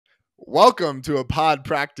Welcome to a pod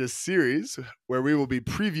practice series where we will be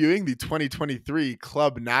previewing the 2023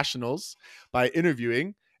 Club Nationals by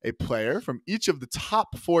interviewing a player from each of the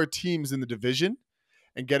top four teams in the division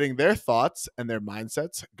and getting their thoughts and their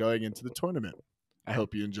mindsets going into the tournament. I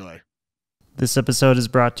hope you enjoy. This episode is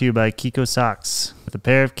brought to you by Kiko Socks. With a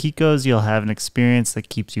pair of Kikos, you'll have an experience that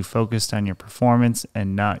keeps you focused on your performance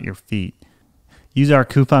and not your feet. Use our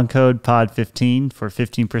coupon code POD15 for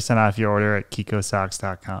 15% off your order at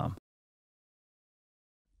kikosocks.com.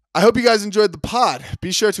 I hope you guys enjoyed the pod.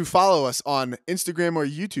 Be sure to follow us on Instagram or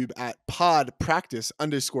YouTube at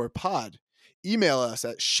podpractice_pod. Email us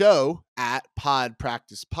at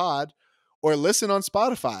show@podpracticepod or listen on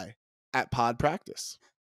Spotify at podpractice.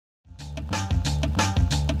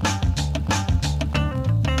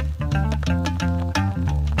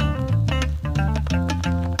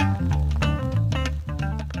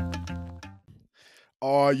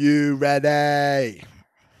 Are you ready?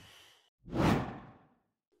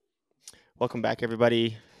 Welcome back,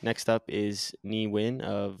 everybody. Next up is Nhi Nguyen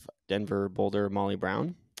of Denver, Boulder, Molly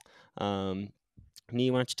Brown. Nhi,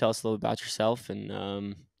 why don't you tell us a little bit about yourself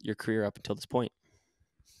and your career up until this point?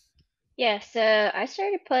 Yeah, so I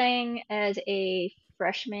started playing as a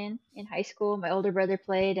freshman in high school. My older brother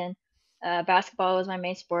played, and basketball was my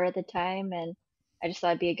main sport at the time, and I just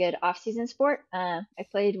thought it'd be a good off-season sport. I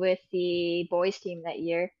played with the boys team that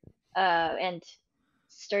year, and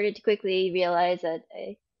started to quickly realize that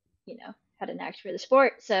I had an knack for the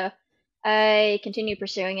sport. So I continued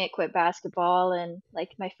pursuing it, quit basketball, and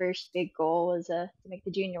like my first big goal was to make the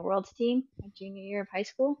junior world's team my junior year of high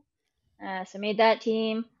school. So I made that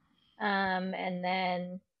team. And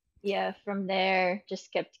then, yeah, from there,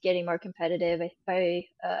 just kept getting more competitive. By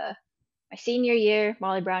my senior year,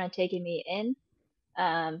 Molly Brown had taken me in,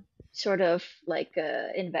 sort of like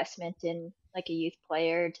a investment in like a youth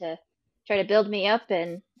player to try to build me up,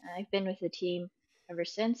 and I've been with the team ever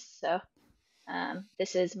since. So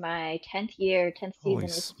this is my 10th year, 10th season Holy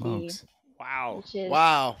with the team, smokes. Wow. which is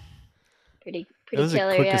Wow. pretty That was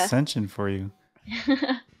killer, a quick yeah. ascension for you.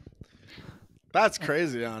 That's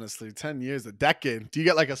crazy, honestly. 10 years, a decade. Do you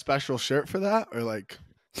get like a special shirt for that? Or like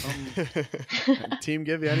team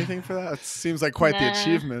give you anything for that? It seems like quite the Nah.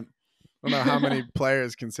 achievement. I don't know how many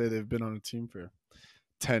players can say they've been on a team for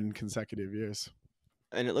 10 consecutive years.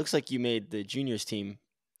 And it looks like you made the juniors team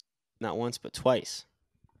not once, but twice.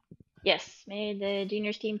 Yes, made the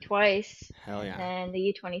juniors team twice, Hell yeah. and the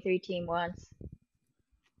U23 team once.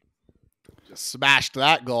 Just smashed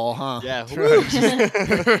that goal, huh? Yeah,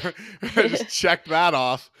 Just checked that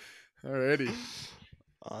off. Alrighty.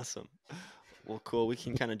 Awesome. Well, cool. We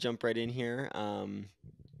can kind of jump right in here.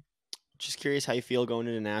 Just curious how you feel going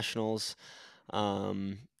into nationals.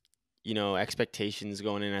 Expectations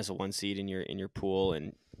going in as a 1 seed in your pool,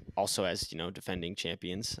 and also as defending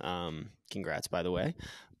champions. Congrats, by the way.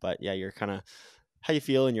 But yeah, you're kind of how you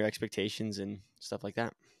feel and your expectations and stuff like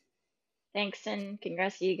that. Thanks, and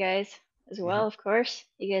congrats to you guys as well, of course.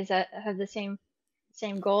 You guys have the same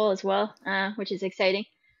goal as well, which is exciting.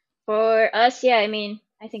 For us, yeah, I mean,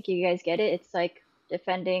 I think you guys get it. It's like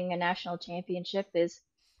defending a national championship is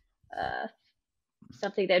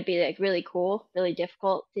something that'd be like really cool, really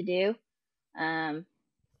difficult to do.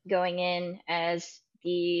 Going in as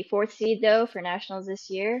the 4th seed though for nationals this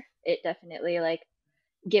year, it definitely like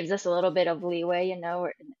gives us a little bit of leeway.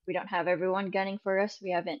 We don't have everyone gunning for us.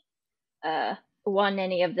 We haven't won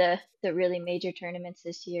any of the really major tournaments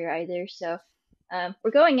this year either. So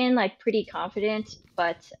we're going in like pretty confident,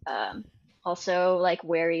 but also like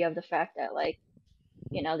wary of the fact that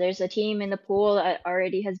there's a team in the pool that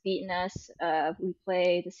already has beaten us. We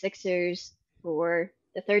play the Sixers for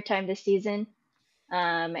the 3rd time this season,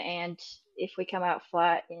 and if we come out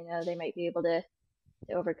flat, they might be able to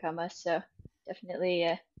overcome us. So definitely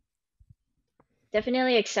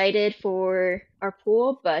excited for our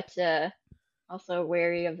pool, but also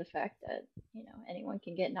wary of the fact that anyone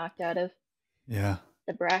can get knocked out of Yeah.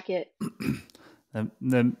 the bracket.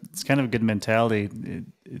 It's kind of a good mentality.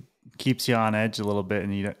 It keeps you on edge a little bit,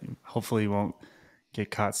 and hopefully you won't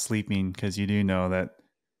get caught sleeping, because you do know that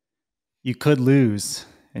you could lose,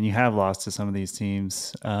 and you have lost to some of these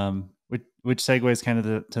teams. Which segues kind of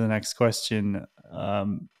to the next question.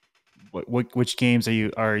 Which games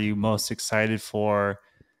are you most excited for?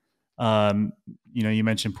 You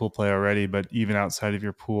mentioned pool play already, but even outside of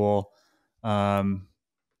your pool, and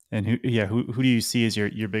who do you see as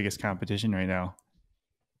your biggest competition right now?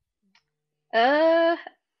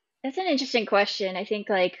 That's an interesting question. I think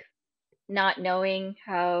like not knowing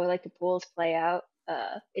how like the pools play out,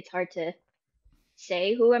 it's hard to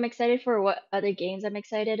say who I'm excited for or what other games I'm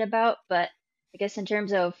excited about, but I guess in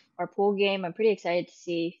terms of our pool game, I'm pretty excited to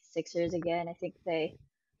see Sixers again. I think they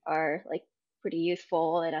are like pretty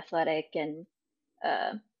youthful and athletic, and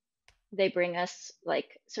uh, they bring us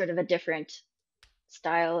like sort of a different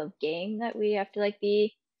style of game that we have to like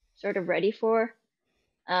be sort of ready for.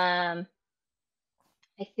 Um,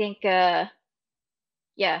 I think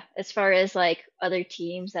yeah, as far as like other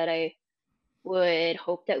teams that I would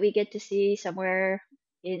hope that we get to see somewhere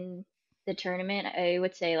in the tournament, I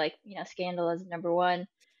would say like, Scandal is number one,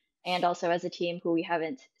 and also as a team who we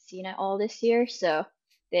haven't seen at all this year. So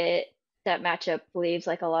that that matchup leaves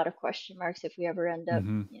like a lot of question marks if we ever end up,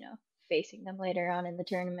 Mm-hmm. facing them later on in the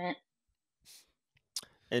tournament.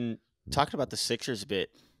 And talking about the Sixers a bit,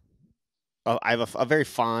 I have a very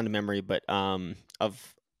fond memory, but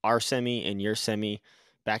of our semi and your semi,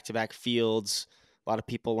 back to back fields. A lot of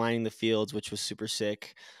people lining the fields, which was super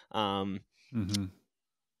sick. Um, Mm-hmm.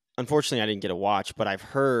 Unfortunately, I didn't get to watch, but I've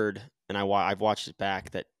heard and I've watched it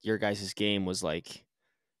back that your guys' game was like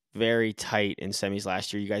very tight in semis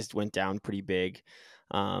last year. You guys went down pretty big.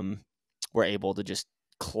 Were able to just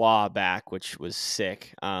claw back, which was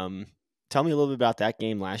sick. Tell me a little bit about that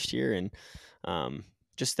game last year and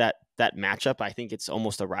just that matchup. I think it's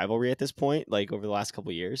almost a rivalry at this point, like over the last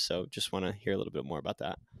couple of years. So just want to hear a little bit more about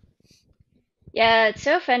that. Yeah, it's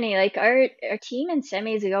so funny. Like our team in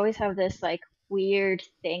semis, we always have this like weird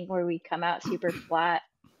thing where we come out super flat.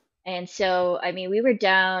 And so, I mean, we were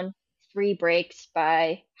down 3 breaks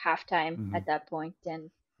by halftime Mm-hmm. at that point, and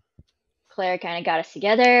Claire kind of got us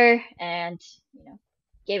together and,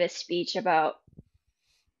 gave a speech about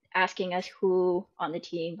asking us who on the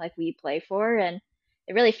team like we play for, and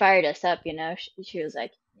it really fired us up. She was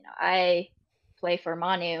like, I play for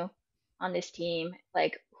Manu on this team.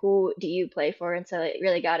 Like, who do you play for? And so it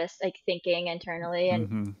really got us like thinking internally, and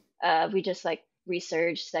Mm-hmm. we just like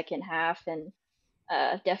resurged second half and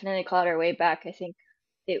definitely clawed our way back. I think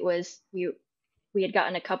it was we had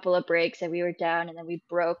gotten a couple of breaks and we were down, and then we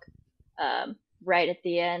broke right at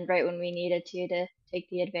the end, right when we needed to take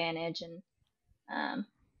the advantage. And um,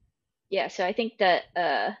 yeah, so I think that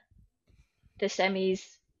the semis,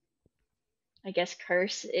 I guess,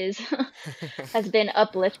 curse is has been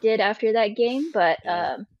uplifted after that game, but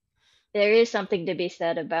Yeah. there is something to be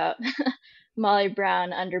said about Molly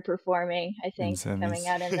Brown underperforming, I In think, coming semis.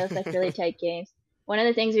 out in those like really tight games. One of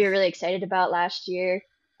the things we were really excited about last year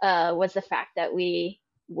was the fact that we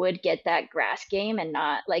would get that grass game and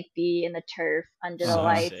not like be in the turf under the So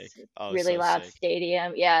Uh-huh. sick. lights, Oh, really so loud sick.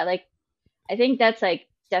 stadium. Yeah, like I think that's like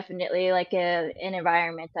definitely like an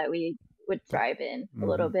environment that we would thrive in a Mm-hmm.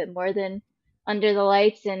 little bit more than under the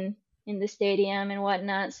lights and in the stadium and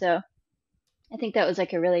whatnot. So I think that was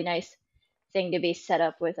like a really nice thing to be set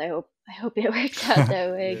up with. I hope it works out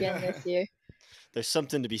that way Yeah. again this year. There's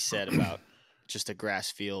something to be said about just a grass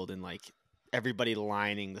field and like everybody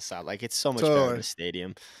lining the side. Like it's so much better in Totally. a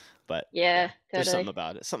stadium. But yeah, Yeah, there's something totally.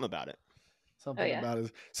 about it. Something about it. Oh Something yeah. about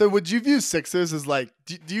it. So would you view Sixers as like,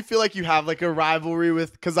 do you feel like you have like a rivalry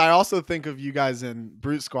with, because I also think of you guys in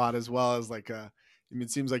Brute Squad as well as like I mean,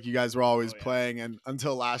 it seems like you guys were always playing, and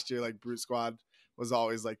until last year, like Brute Squad was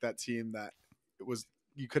always like that team that it was,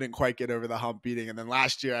 you couldn't quite get over the hump beating. And then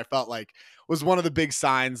last year I felt like was one of the big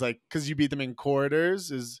signs, like, because you beat them in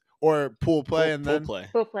quarters or pool play, and Pool then play.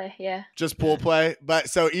 Cool play, yeah. just pool play. But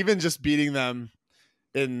so even just beating them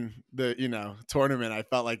in the tournament, I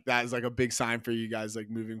felt like that is like a big sign for you guys like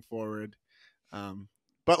moving forward.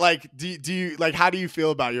 But like, do you like, how do you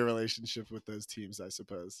feel about your relationship with those teams, I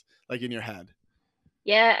suppose, like in your head?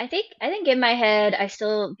 Yeah, I think in my head I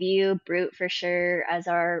still view Brute for sure as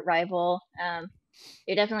our rival.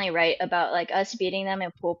 You're definitely right about like us beating them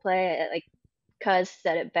in pool play. Like Cuz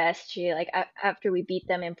said it best. She like after we beat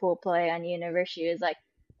them in pool play on Universe, she was like,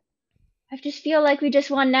 I just feel like we just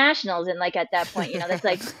won nationals, and like at that point, that's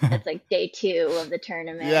like day two of the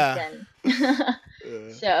tournament, Yeah. and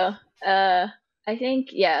Uh, so I think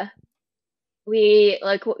yeah, we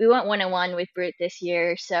went 1-1 with Brute this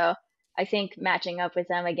year, so I think matching up with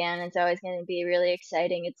them again is always going to be really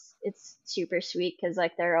exciting. It's super sweet because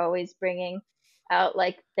like they're always bringing out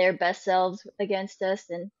like their best selves against us,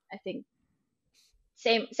 and I think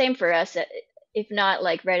same for us. If not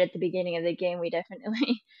like right at the beginning of the game, we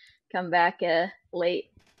definitely come back late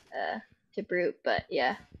uh, to Brute. But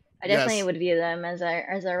yeah, I definitely yes. would view them as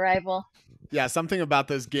our rival. Yeah, something about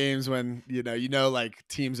those games when like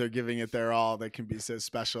teams are giving it their all that can be so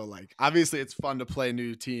special. Like obviously it's fun to play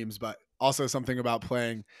new teams, but also something about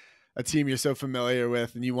playing a team you're so familiar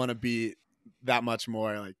with and you want to beat that much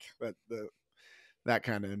more. Like that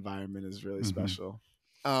kind of environment is really Mm-hmm. special.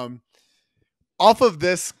 Um off of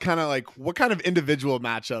this, kind of like, what kind of individual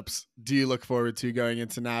matchups do you look forward to going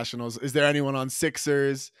into nationals? Is there anyone on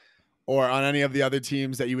Sixers or on any of the other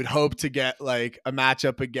teams that you would hope to get like a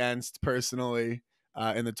matchup against personally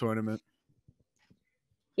in the tournament?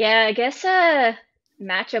 Yeah, I guess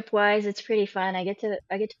matchup wise, it's pretty fun. I get to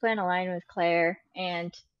play on a line with Claire,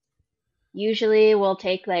 and usually we'll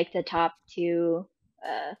take like the top two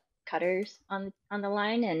cutters on the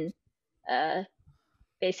line, and uh,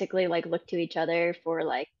 basically like look to each other for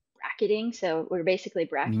like bracketing. So we're basically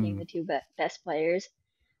bracketing the two best players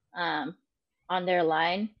um, on their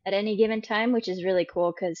line at any given time, which is really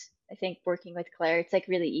cool because I think working with Claire, it's like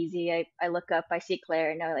really easy. I look up, I see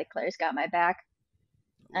Claire, and know like Claire's got my back.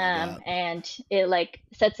 Love that. And it like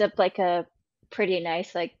sets up like a pretty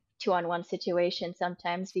nice like 2-on-1 situation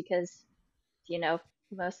sometimes because you know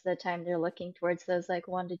most of the time they're looking towards those like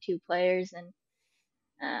 1 to 2 players,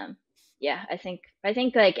 and yeah, I think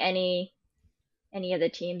like any of the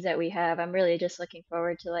teams that we have, I'm really just looking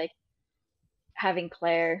forward to like having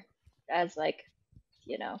Claire as like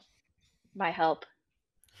you know my help.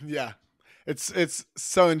 Yeah. It's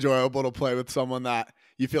so enjoyable to play with someone that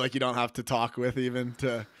you feel like you don't have to talk with even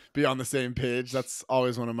to be on the same page. That's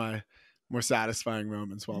always one of my more satisfying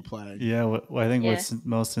moments while playing. Yeah, I think Yeah. what's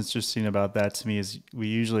most interesting about that to me is we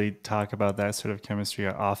usually talk about that sort of chemistry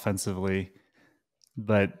offensively,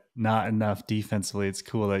 but not enough defensively. It's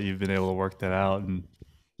cool that you've been able to work that out, and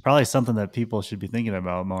probably something that people should be thinking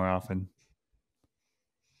about more often.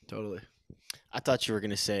 Totally. I thought you were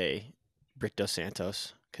gonna say Brick Dos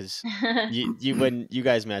Santos because when you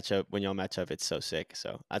guys match up, when y'all match up, it's so sick.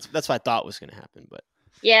 So that's what I thought was gonna happen. But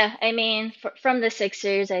Yeah, I mean, from the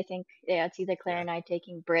Sixers, I think yeah, it's either Claire and I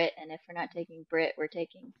taking Britt, and if we're not taking Britt, we're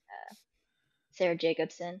taking Sarah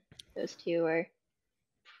Jacobson. Those two are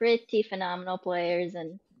pretty phenomenal players,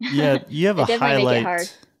 and Yeah, you have they a definitely make it hard.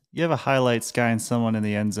 highlight. You have a highlight skying someone in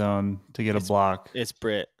the end zone to get a block. it's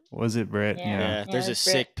Brit. Was it Britt? Yeah. Yeah, there's a it's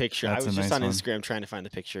Britt. sick picture. That's I was a just nice on one. Instagram trying to find the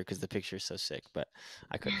picture because the picture is so sick, but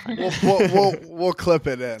I couldn't find We'll, it. we'll clip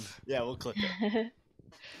it in. Yeah, we'll clip it.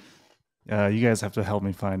 You guys have to help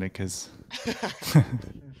me find it because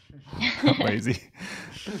I'm lazy.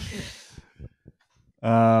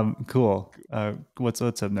 Cool. What's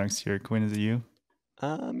up next here? Quinn, is it you?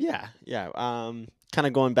 Yeah. Kind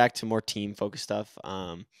of going back to more team focused stuff.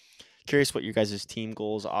 Curious what your guys' team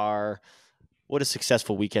goals are. What a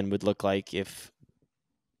successful weekend would look like if,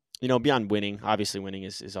 beyond winning. Obviously, winning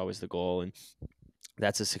is always the goal, and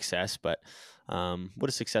that's a success. But what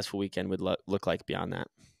a successful weekend would look like beyond that.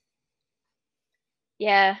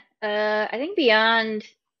 Yeah, I think beyond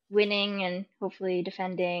winning and hopefully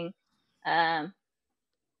defending, um,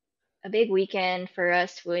 a big weekend for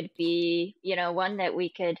us would be, one that we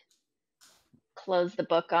could close the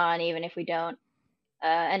book on, even if we don't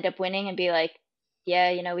end up winning, and be like,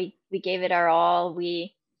 yeah, we gave it our all.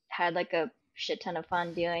 We had like a shit ton of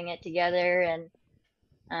fun doing it together, and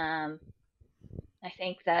um, I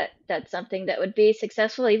think that that's something that would be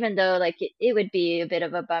successful, even though like it would be a bit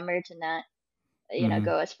of a bummer to not,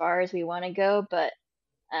 go as far as we want to go. But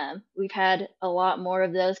we've had a lot more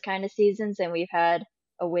of those kind of seasons than we've had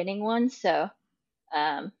a winning one. So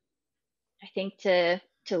um, I think to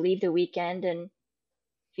leave the weekend and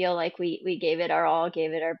feel like we gave it our all,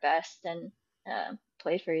 gave it our best, and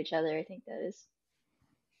played for each other, I think that is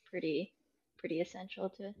pretty essential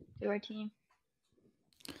to our team.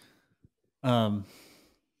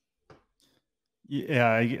 Yeah,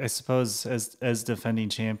 I suppose as defending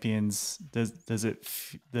champions, does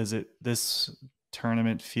this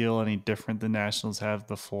tournament feel any different than nationals have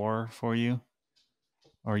before for you,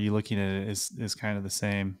 or are you looking at it as kind of the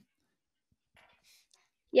same?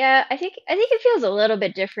 Yeah, I think it feels a little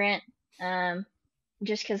bit different,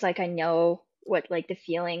 just because like I know what like the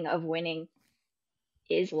feeling of winning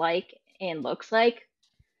is like and looks like.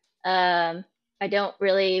 Um, I don't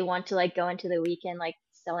really want to like go into the weekend like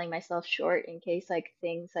selling myself short in case like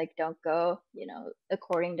things like don't go,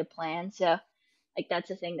 according to plan. So like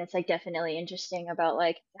that's a thing that's like definitely interesting about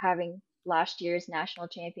like having last year's national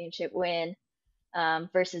championship win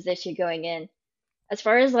versus this year going in. As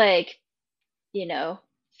far as like, you know,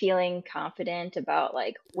 feeling confident about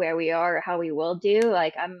like where we are or how we will do,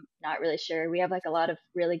 like I'm not really sure. We have like a lot of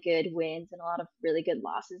really good wins and a lot of really good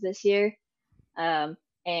losses this year.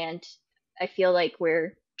 And I feel like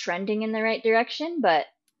we're trending in the right direction, but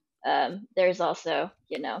there's also,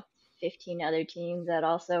 15 other teams that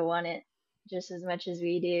also want it just as much as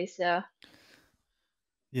we do. So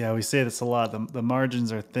Yeah, we say this a lot. The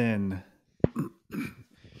margins are thin.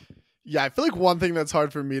 Yeah, I feel like one thing that's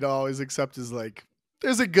hard for me to always accept is like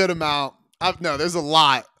there's a good amount. No, there's a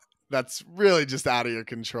lot that's really just out of your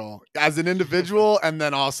control as an individual and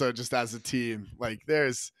then also just as a team. Like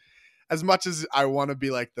there's as much as I want to be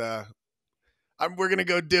like we're going to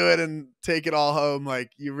go do it and take it all home. Like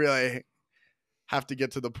you really have to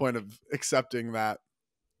get to the point of accepting that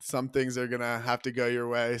some things are going to have to go your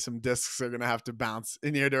way. Some discs are going to have to bounce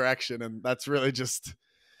in your direction. And that's really just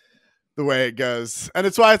the way it goes. And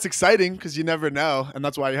it's why it's exciting because you never know. And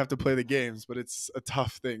that's why you have to play the games. But it's a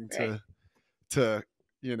tough thing to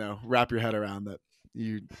wrap your head around that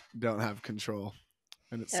you don't have control.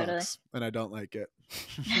 And it Totally. sucks. And I don't like it.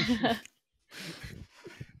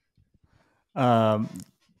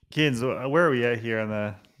 Kids, where are we at here on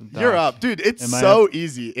the You're dock? up, dude. It's Am I so up?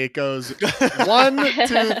 easy. It goes 1,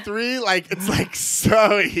 2, 3. Like it's like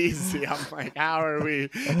so easy. I'm like, how are we?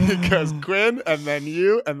 It goes Quinn, and then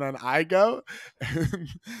you, and then I go.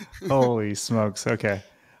 Holy smokes! Okay,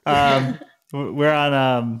 we're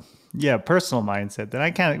on personal mindset.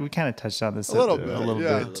 Then we kind of touched on this A little bit. A little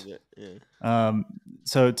bit. Yeah.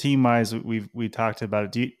 So team wise, we talked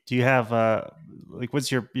about it. Do you have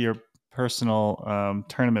what's your personal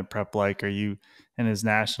tournament prep like? Are you and is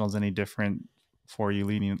nationals any different for you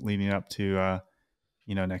leading up to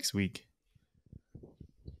next week?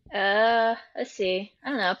 Let's see. I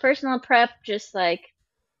don't know. Personal prep, just like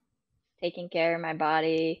taking care of my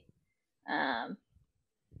body,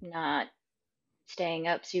 not staying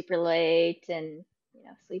up super late and,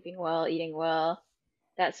 sleeping well, eating well,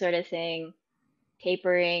 that sort of thing.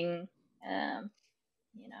 Tapering,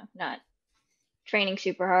 not training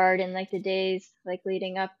super hard in like the days like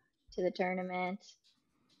leading up to the tournament.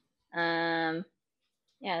 Um,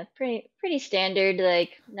 yeah, pretty standard,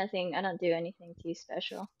 like nothing, I don't do anything too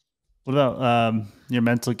special. What about your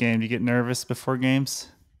mental game? Do you get nervous before games?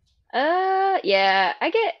 Yeah, I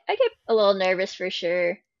get a little nervous for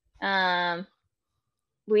sure. Um,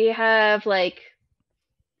 we have like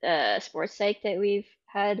a sports psych that we've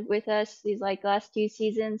had with us these like last 2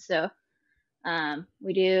 seasons, so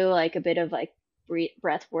we do like a bit of like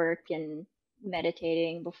breath work and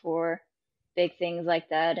meditating before big things like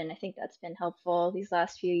that, and I think that's been helpful these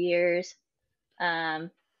last few years.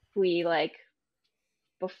 Um, we like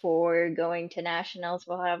before going to nationals,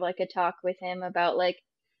 we'll have like a talk with him about like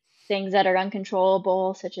things that are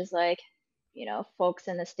uncontrollable, such as like, folks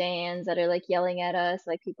in the stands that are like yelling at us,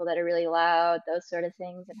 like people that are really loud, those sort of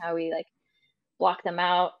things, and how we like block them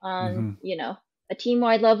out on, Mm-hmm. a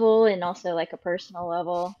team-wide level and also like a personal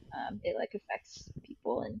level. It like affects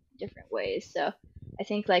people in different ways. So I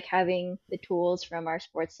think like having the tools from our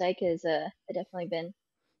sports psych has definitely been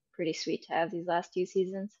pretty sweet to have these last 2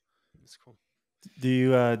 seasons. That's cool. Do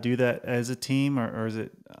you do that as a team or is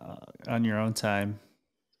it on your own time?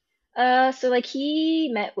 So like he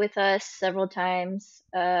met with us several times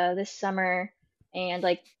this summer and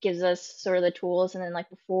like gives us sort of the tools, and then like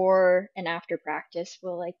before and after practice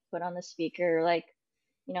we'll like put on the speaker like,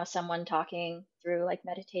 someone talking through like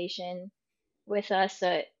meditation with us,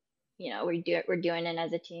 so we're doing it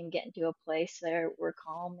as a team, getting to a place where we're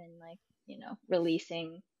calm and like,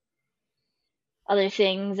 releasing other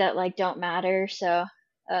things that like don't matter. So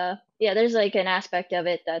yeah, there's like an aspect of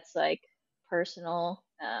it that's like personal.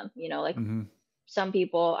 Like Mm-hmm. some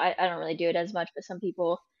people, I don't really do it as much, but some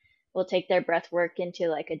people will take their breath work into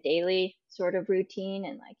like a daily sort of routine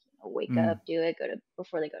and like, wake up, do it, go to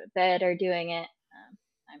before they go to bed are doing it.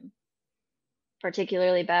 I'm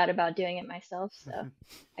particularly bad about doing it myself, so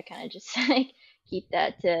I kind of just like keep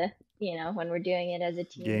that to, when we're doing it as a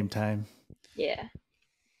team. Game time. Yeah.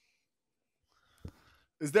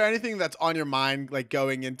 Is there anything that's on your mind, like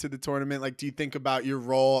going into the tournament? Like, do you think about your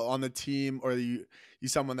role on the team, or are you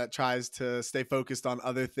someone that tries to stay focused on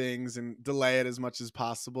other things and delay it as much as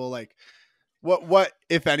possible? Like, what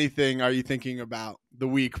if anything are you thinking about the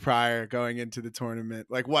week prior going into the tournament?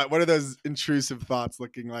 Like, what are those intrusive thoughts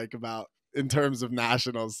looking like about in terms of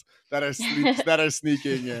nationals that are that are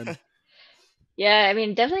sneaking in? Yeah, I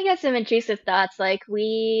mean, definitely got some intrusive thoughts. Like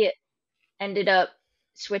we ended up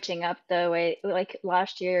switching up the way, like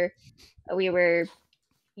last year, we were,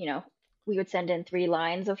 you know, we would send in 3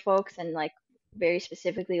 lines of folks and like very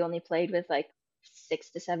specifically only played with like 6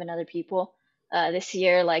 to 7 other people. This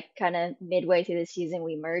year, like kind of midway through the season,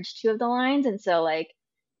 we merged 2 of the lines, and so like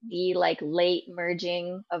the like late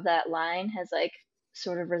merging of that line has like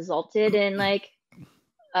sort of resulted in like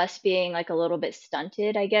us being like a little bit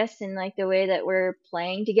stunted, I guess, in like the way that we're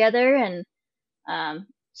playing together, and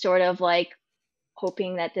sort of like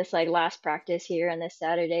hoping that this like last practice here on this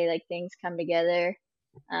Saturday, like things come together.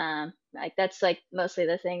 Like that's like mostly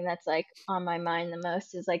the thing that's like on my mind the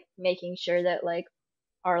most, is like making sure that like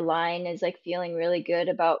our line is like feeling really good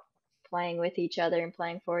about playing with each other and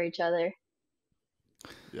playing for each other.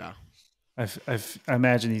 Yeah. I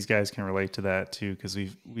imagine these guys can relate to that too, because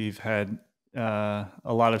we've had a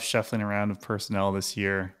lot of shuffling around of personnel this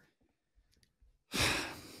year,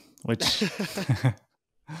 which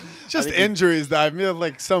Just injuries though. I mean,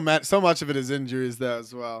 like so much of it is injuries though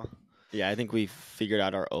as well. Yeah, I think we figured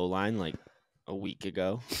out our O line like a week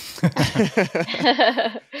ago.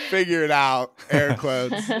 Figure it out. Air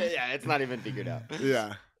quotes. Yeah, it's not even figured out.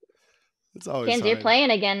 Yeah. It's always Kins, you're hard.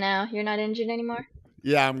 playing again now. You're not injured anymore.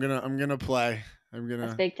 Yeah, I'm gonna play.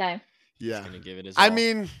 That's big time. Yeah. He's gonna give it his I all.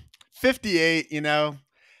 mean, 58. You know,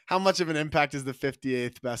 how much of an impact is the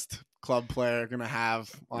 58th best club player gonna have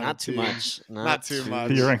on Not a too team? much. Not too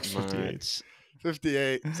much. You're ranked 58th.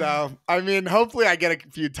 58. So I mean, hopefully I get a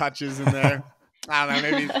few touches in there. I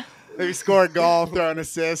don't know, maybe score a goal, throw an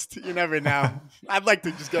assist. You never know. I'd like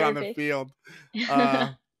to just get on the Perfect. field.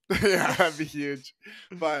 Yeah, that'd be huge.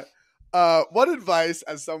 But what advice,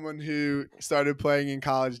 as someone who started playing in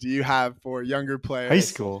college, do you have for younger players? High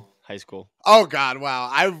school. High school. Oh God,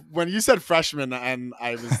 wow! When you said freshman, and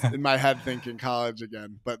I was in my head thinking college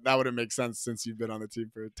again, but that wouldn't make sense since you've been on the team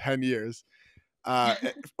for 10 years.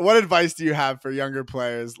 What advice do you have for younger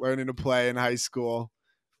players learning to play in high school?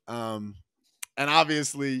 And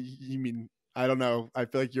obviously, you mean, I don't know. I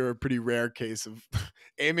feel like you're a pretty rare case of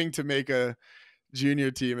aiming to make a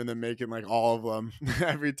junior team and then making like all of them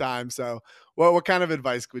every time. So, what kind of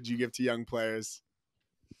advice would you give to young players?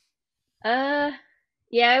 Yeah,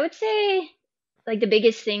 I would say like the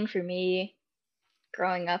biggest thing for me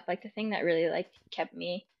growing up, like the thing that really like kept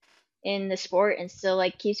me in the sport and still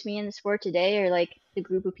like keeps me in the sport today are like the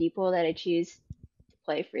group of people that I choose to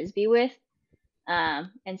play frisbee with. And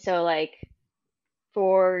so like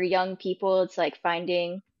for young people, it's like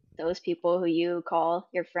finding those people who you call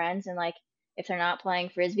your friends and like if they're not playing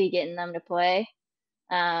frisbee, getting them to play.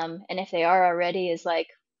 And if they are already is like,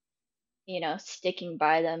 sticking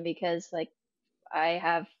by them because like I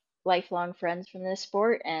have lifelong friends from this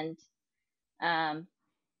sport and um,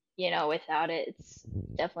 without it, it's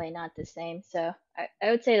definitely not the same. So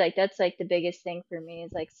I would say like that's like the biggest thing for me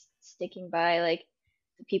is like sticking by like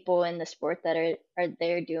the people in the sport that are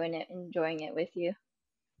there doing it, enjoying it with you.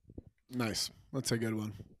 Nice. That's a good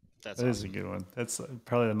one. That's That is a good one. That's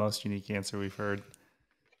probably the most unique answer we've heard.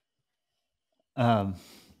 Nhi,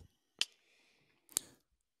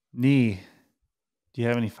 do you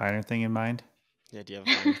have any finer thing in mind? Yeah, do you have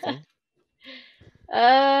a final thing?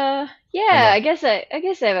 Yeah, I guess I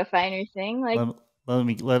have a finer thing. Like,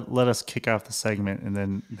 Let us kick off the segment and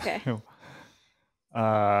then. Okay.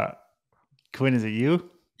 Quinn, is it you?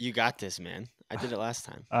 You got this, man. I did it last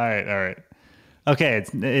time. All right. Okay,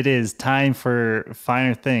 it is time for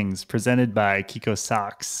Finer Things, presented by Kiko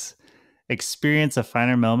Socks. Experience a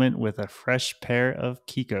finer moment with a fresh pair of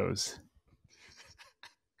Kikos.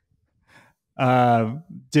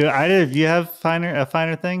 Do either of you have a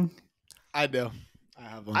finer thing? I do. I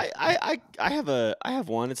have one. I have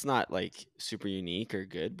one. It's not like super unique or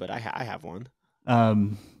good, but I have one.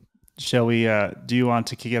 Shall we? Do you want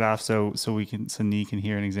to kick it off so Nhi can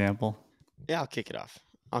hear an example? Yeah, I'll kick it off.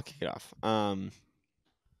 I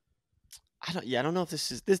don't know if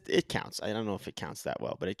this. It counts. I don't know if it counts that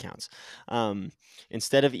well, but it counts.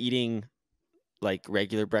 Instead of eating like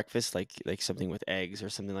regular breakfast, like something with eggs or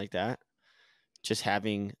something like that, just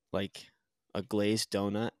having like a glazed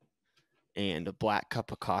donut and a black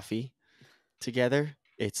cup of coffee together,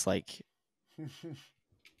 it's like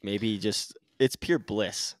maybe just it's pure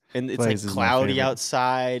bliss. And it's Glaze like is my cloudy favorite.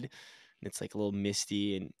 outside, and it's like a little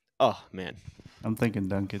misty, and oh man. I'm thinking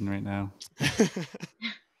Duncan right now.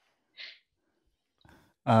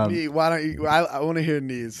 Nhi, why don't you? I want to hear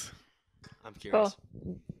Nhi's. I'm curious.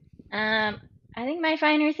 Cool. I think my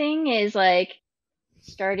finer thing is like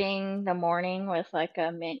starting the morning with like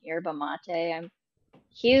a mint yerba mate. I'm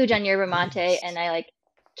huge on yerba mate, and I like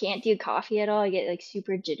can't do coffee at all. I get like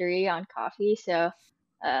super jittery on coffee, so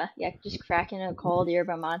yeah, just cracking a cold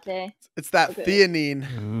yerba mate. It's that Okay. theanine.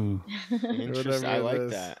 Ooh. Interesting. I whatever it like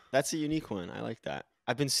is. that. That's a unique one. I like that.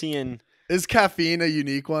 I've been seeing. Is caffeine a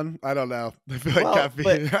unique one? I don't know. I feel like Well,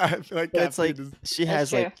 caffeine. I feel like But it's like caffeine is. she That's has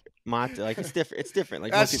true. like mate. Like it's different. It's different.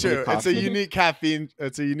 Like That's most people do true. It's a coffee. unique caffeine.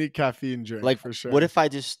 It's a unique caffeine drink Like for sure. what if I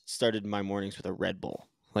just started my mornings with a Red Bull?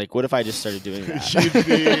 Like what if I just started doing that? You'd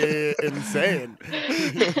be insane.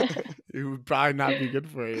 It would probably not be good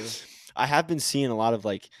for you. I have been seeing a lot of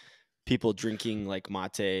like people drinking like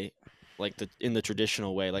mate, like in the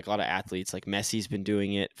traditional way. Like a lot of athletes, like Messi's been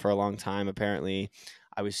doing it for a long time. Apparently,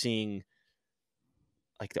 I was seeing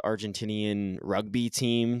like the Argentinian rugby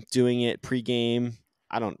team doing it pregame.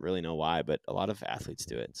 I don't really know why, but a lot of athletes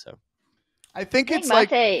do it. So I think I think it's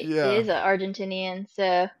like Mate yeah, is Argentinian,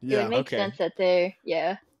 so it yeah. would make Okay. sense that they're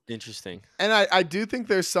Interesting. And I do think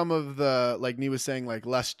there's some of the, like Nhi was saying, like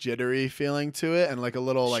less jittery feeling to it and like a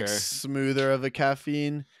little like Sure. smoother of a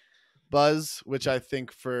caffeine buzz, which I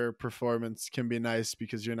think for performance can be nice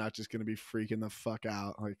because you're not just going to be freaking the fuck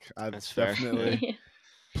out. Like I've That's fair. definitely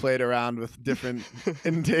played around with different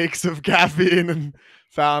intakes of caffeine and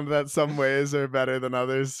found that some ways are better than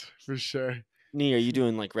others for sure. Nhi, are you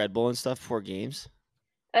doing like Red Bull and stuff before games?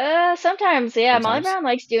 Sometimes, yeah. Molly Sometimes? Brown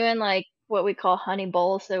likes doing like what we call honey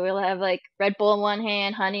bowls. So we'll have like Red Bull in one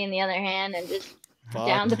hand, honey in the other hand, and just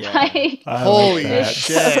down the yeah. pike. I Holy like that.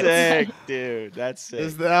 shit. Sick, dude. That's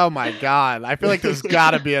sick. Oh my god! I feel like there's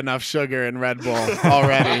got to be enough sugar in Red Bull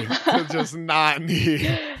already to just not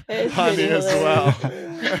need It's honey pretty as well.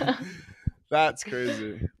 hilarious. That's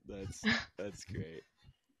crazy. That's great.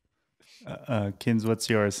 Kins, what's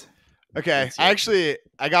yours? Okay, That's it.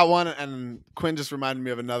 I got one, and Quinn just reminded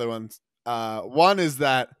me of another one. One is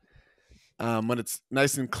that when it's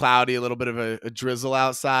nice and cloudy, a little bit of a drizzle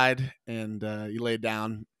outside, and you lay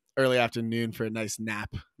down early afternoon for a nice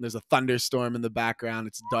nap. There's a thunderstorm in the background.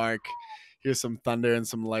 It's dark. Here's some thunder and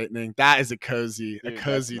some lightning. That is a cozy Dude,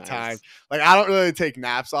 time. that's nice. Like I don't really take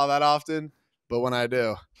naps all that often, but when I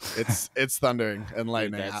do, it's thundering and Dude,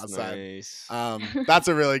 lightning that's outside. nice. That's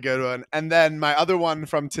a really good one. And then my other one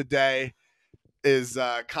from today is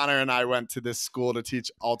Connor and I went to this school to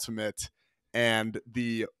teach ultimate, and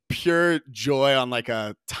the pure joy on like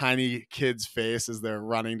a tiny kid's face as they're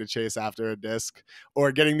running to chase after a disc,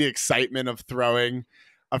 or getting the excitement of throwing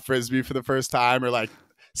a frisbee for the first time, or like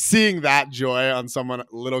seeing that joy on someone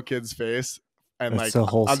little kid's face and That's like so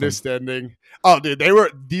wholesome. understanding. Oh dude,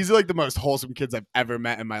 these are like the most wholesome kids I've ever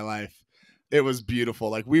met in my life. It was beautiful.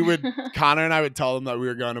 Like Connor and I would tell them that we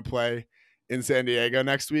were going to play in San Diego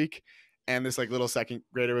next week, and this like little second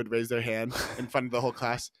grader would raise their hand in front of the whole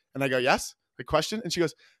class, and I go, yes, the question, and she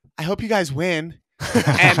goes, I hope you guys win.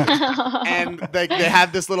 And they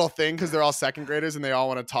have this little thing because they're all second graders and they all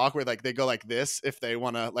want to talk, where like they go like this if they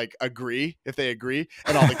want to like agree, and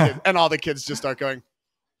all the kids just start going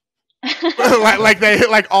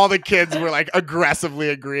like all the kids were like aggressively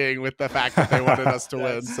agreeing with the fact that they wanted us to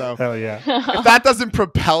win. So Hell yeah. if that doesn't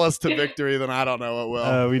propel us to victory, then I don't know what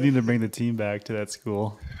will. We need to bring the team back to that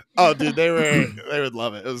school. Oh, dude, they would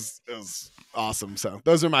love it. It was awesome. So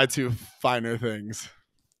those are my two finer things.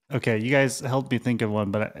 Okay, you guys helped me think of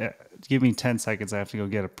one, but give me 10 seconds. I have to go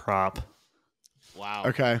get a prop. Wow.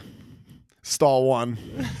 Okay, stall one.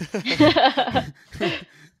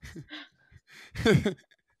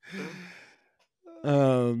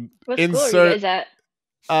 What school are you guys at?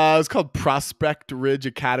 It's called Prospect Ridge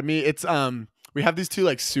Academy. It's we have these two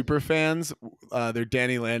like super fans. They're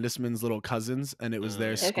Danny Landisman's little cousins, and it was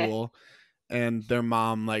their school. And their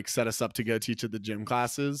mom like set us up to go teach at the gym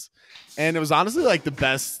classes, and it was honestly like the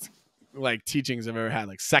best like teachings I've ever had.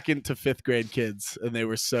 Like 2nd to 5th grade kids, and they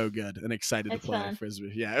were so good and excited That's to play fun.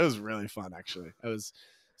 frisbee. Yeah, it was really fun actually. I was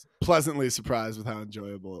pleasantly surprised with how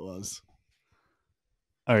enjoyable it was.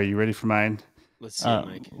 All right, you ready for mine? Let's see,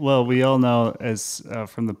 Mike. Well, we all know as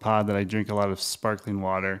from the pod that I drink a lot of sparkling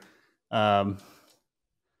water, but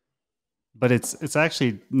it's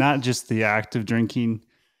actually not just the act of drinking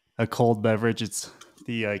a cold beverage; it's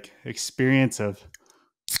the like experience of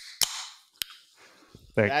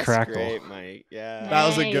that That's crackle. great, Mike. Yeah. That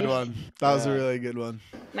was a good Nice. one. That was a Yeah. really good one.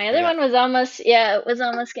 My other one was almost I was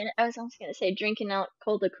almost gonna say drinking out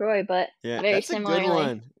cold LaCroix, but Yeah, very that's a similarly. good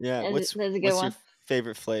one. Yeah. That's a good What's one. your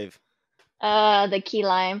favorite flavor? The key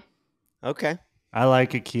lime. Okay. I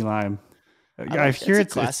like a key lime. I like- hear it's a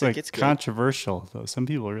it's classic. like It's good. controversial though. Some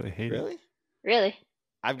people really hate it. Really? Really?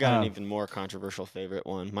 I've got an Oh. even more controversial favorite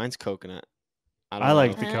one. Mine's coconut. don't I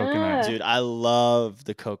like know. the coconut. Dude, I love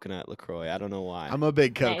the coconut LaCroix. I don't know why. I'm a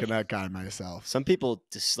big Nice. coconut guy myself. Some people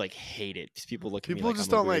just like hate it. People look at me People like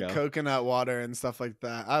just I'm a don't like weirdo. coconut water and stuff like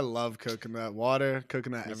that. I love coconut water,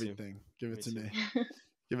 coconut Me too. everything. Give it Me to too. me.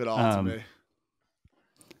 Give it all to me.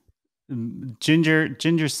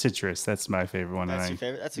 Ginger citrus. That's my favorite one. That's and your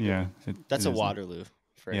favorite? That's a good yeah. one. That's it a is. Waterloo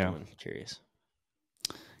for Yeah. anyone curious.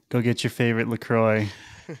 Go get your favorite LaCroix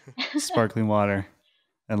sparkling water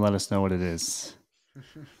and let us know what it is.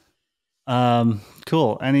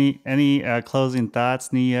 Cool. Any closing thoughts?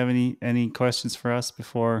 Nhi, you have any questions for us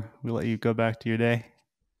before we let you go back to your day?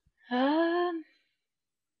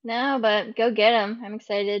 No, but go get them. I'm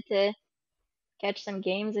excited to catch some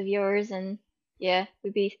games of yours, and yeah,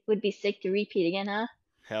 would be sick to repeat again, huh?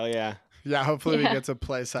 Hell yeah. Yeah, hopefully we Yeah. get to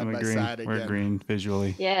play side I'm by agreeing. side We're again. agreeing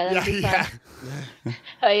visually. Yeah, that'd be Yeah, fun.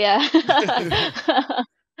 Oh yeah.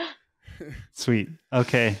 Sweet.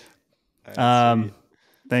 Okay. All right, sweet.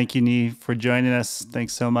 thank you, Nhi, for joining us.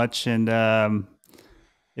 Thanks so much. And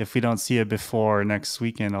if we don't see you before next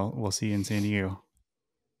weekend, we'll see you in San Diego.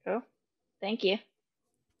 Cool. Thank you.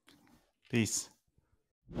 Peace.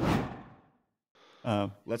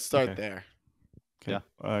 Let's start okay. there. Okay. Yeah.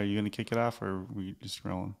 Are you gonna kick it off, or are we just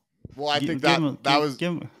rolling? Well, I think give was.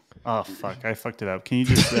 Give him, oh fuck! I fucked it up. Can you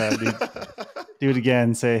just do it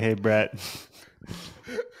again? Say, hey, Brett.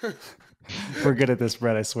 We're good at this,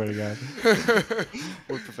 Brett. I swear to God.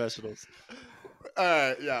 We're professionals. All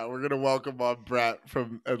right, yeah, we're gonna welcome on Brett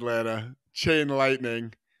from Atlanta. Chain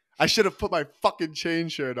Lightning. I should have put my fucking chain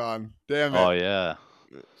shirt on. Damn it. Oh yeah.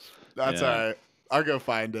 That's Yeah. all right. I'll go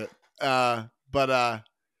find it.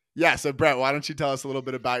 Yeah, so Brett, why don't you tell us a little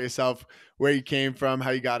bit about yourself, where you came from, how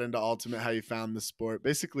you got into Ultimate, how you found the sport,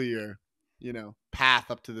 basically your,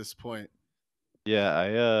 path up to this point.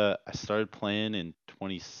 Yeah, I started playing in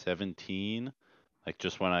 2017, like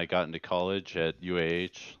just when I got into college at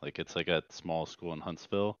UAH. Like it's like a small school in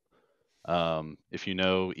Huntsville. If you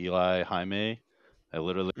know Eli Jaime, I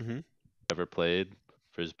literally ever played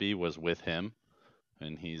frisbee was with him,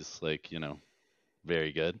 and he's like,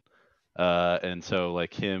 very good. And so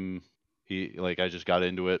like I just got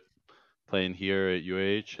into it playing here at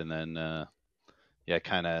UAH, and then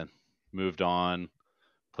kind of moved on.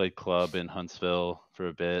 Played club in Huntsville for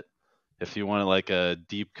a bit. If you want like a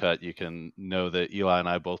deep cut, you can know that Eli and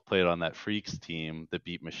I both played on that Freaks team that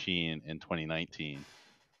beat Machine in 2019.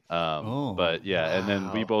 But yeah, and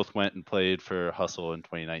then we wow. both went and played for Hustle in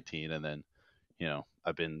 2019, and then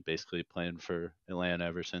I've been basically playing for Atlanta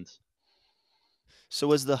ever since. So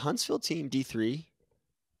was the Huntsville team D3?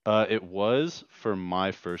 It was for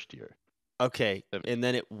my first year. Okay, and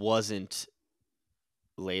then it wasn't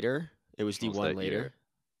later. It was Almost D1 that later. year.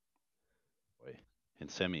 Boy, in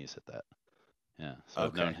semis at that. Yeah, so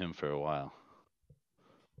I've known him for a while.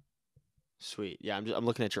 Sweet. Yeah, I'm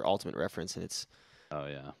looking at your Ultimate reference, and it's. Oh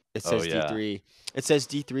yeah. It says D3. It says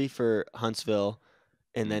D3 for Huntsville,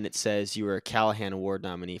 and then it says you were a Callahan Award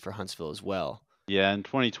nominee for Huntsville as well. Yeah, in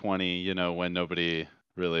 2020, when nobody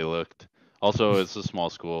really looked. Also, it's a small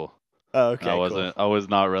school. Oh, okay. I was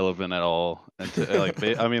not relevant at all.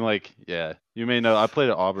 Yeah. You may know I played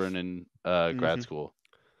at Auburn in grad school.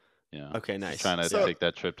 Yeah. Okay, nice. Trying to take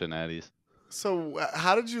that trip to Natty's. So,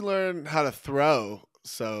 how did you learn how to throw?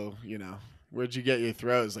 So, where'd you get your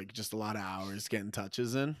throws? Like just a lot of hours getting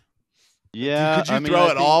touches in? Yeah. Could you throw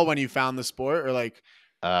at all when you found the sport, or like?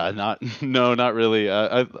 Not really.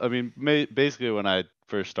 Basically when I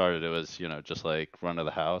first started, it was just like run of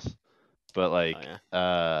the house, but like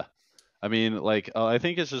I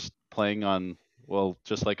think it's just playing on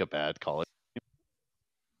just like a bad college.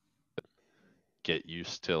 Get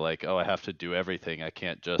used to like, I have to do everything. I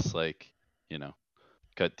can't just like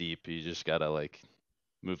cut deep. You just gotta like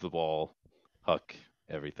move the ball, huck,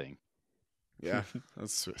 everything. Yeah,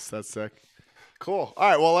 that's sick. Cool. All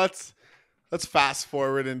right, well let's fast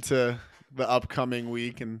forward into the upcoming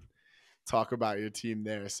week and talk about your team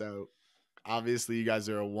there. So obviously you guys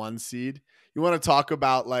are a 1 seed. You want to talk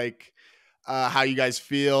about like how you guys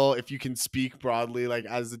feel, if you can speak broadly, like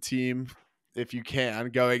as a team, if you can,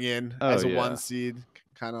 going in as a 1 seed,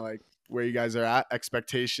 kind of like where you guys are at,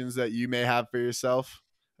 expectations that you may have for yourself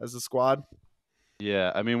as a squad.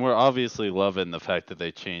 Yeah, I mean, we're obviously loving the fact that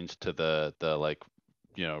they changed to the like,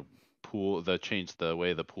 pool. They changed the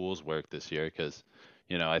way the pools work this year because,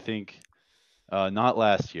 I think, not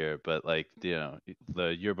last year, but like the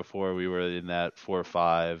year before we were in that 4 or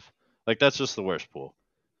 5. Like that's just the worst pool.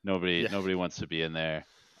 Nobody wants to be in there.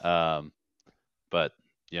 But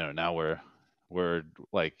now we're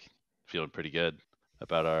like feeling pretty good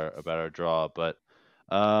about our draw. But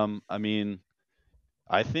I mean,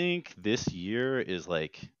 I think this year is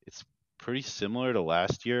like it's pretty similar to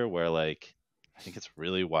last year where like I think it's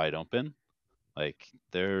really wide open. Like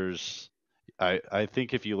I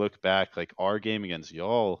think if you look back, like our game against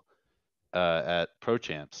y'all at Pro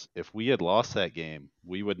Champs, if we had lost that game,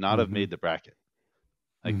 we would not have made the bracket.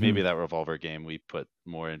 Like maybe that revolver game we put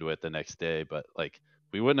more into it the next day, but like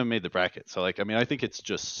we wouldn't have made the bracket. So like I mean I think it's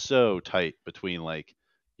just so tight between like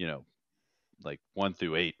like 1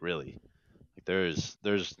 through 8 really. Like there's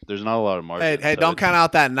not a lot of margin. Hey, don't count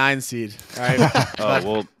out that 9 seed. All right.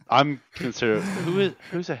 Oh well, I'm considered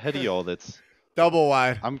who's ahead of y'all that's double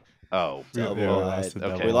wide. Double wide.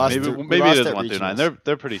 Okay, we lost. Maybe lost it is at 1 through 9. regionals.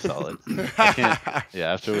 They're pretty solid. I can't.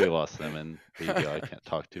 Yeah, after we lost them and I can't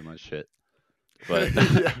talk too much shit. But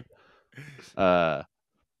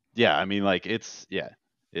yeah, I mean like it's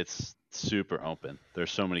super open.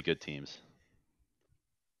 There's so many good teams.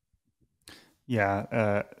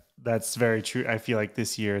 Yeah, that's very true. I feel like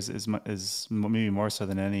this year is maybe more so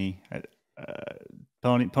than any.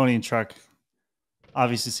 Pony and Truck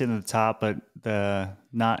obviously sitting at the top, but they're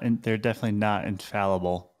definitely not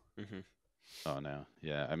infallible. Mm-hmm. Oh no,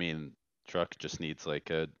 yeah. I mean, Truck just needs like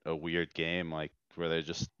a weird game, like where they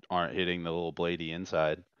just aren't hitting the little bladey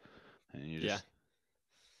inside, and you just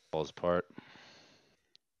falls apart.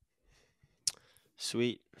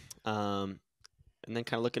 Sweet. And then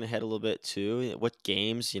kind of looking ahead a little bit too. What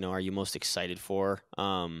games, are you most excited for?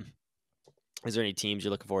 Is there any teams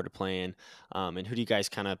you're looking forward to playing? And who do you guys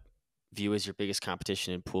kind of view as your biggest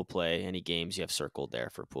competition in pool play? Any games you have circled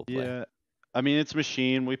there for pool play? Yeah, I mean it's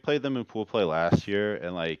Machine. We played them in pool play last year,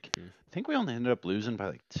 and like I think we only ended up losing by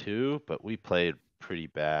like 2, but we played pretty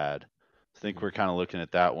bad. I think we're kind of looking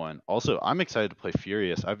at that one. Also, I'm excited to play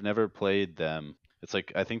Furious. I've never played them. It's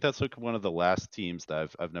like I think that's like one of the last teams that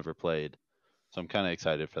I've never played, so I'm kind of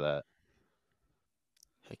excited for that.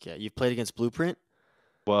 Heck yeah! You've played against Blueprint?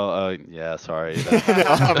 Well, yeah, sorry. No,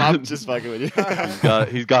 I'm just fucking with you.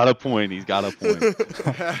 He's got a point. He's got a point.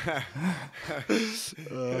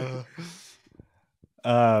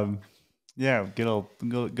 Yeah, good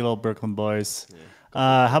old Brooklyn boys.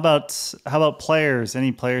 Yeah. How about players?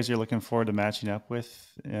 Any players you're looking forward to matching up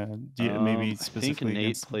with? Maybe specifically. I think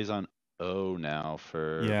Nate plays on O now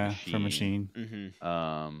for Machine.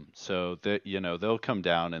 Mm-hmm. So that they'll come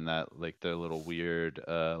down in that like their little weird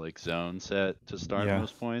like zone set to start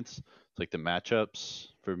most points. It's like the matchups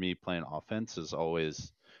for me playing offense is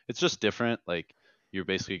always it's just different. Like you're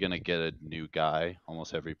basically gonna get a new guy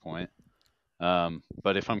almost every point.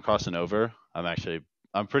 But if I'm crossing over,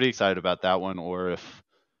 I'm pretty excited about that one. Or if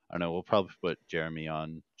I don't know, we'll probably put Jeremy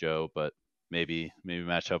on Joe, but maybe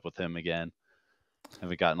match up with him again.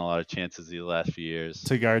 Haven't gotten a lot of chances these last few years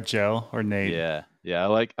to guard Joe or Nate. Yeah. I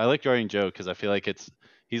like guarding Joe because I feel like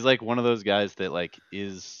he's like one of those guys that like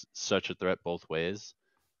is such a threat both ways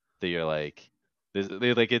that you're like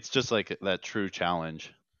it's just like that true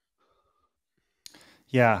challenge.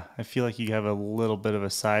 Yeah, I feel like you have a little bit of a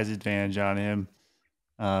size advantage on him.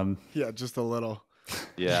 Yeah, just a little.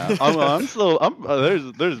 Yeah,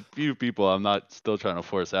 there's a few people I'm not still trying to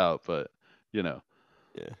force out, but Yeah.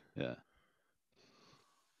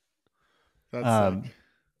 That's sick.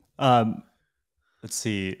 Let's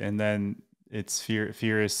see, and then it's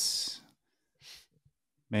Furious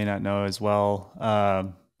may not know as well.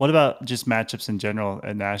 What about just matchups in general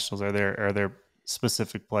at nationals? Are there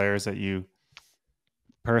specific players that you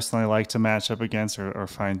personally like to match up against or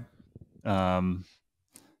find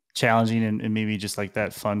challenging and maybe just like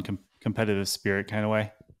that fun competitive spirit kind of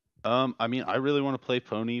way? I mean, I really want to play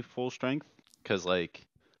Pony full strength because I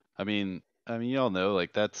mean, y'all know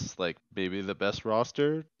like that's like maybe the best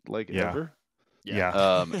roster ever.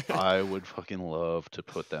 Yeah. I would fucking love to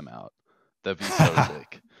put them out. That'd be so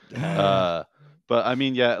sick. But I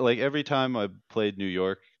mean, yeah, like every time I played New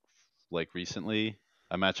York, like recently,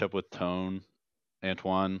 I match up with Tone,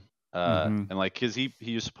 Antoine, and like cause he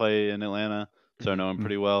used to play in Atlanta, so I know him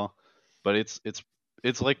pretty well. But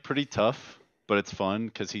it's like pretty tough, but it's fun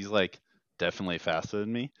because he's like definitely faster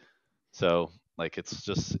than me. So like it's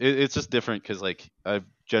just different because like I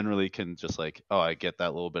generally can just like I get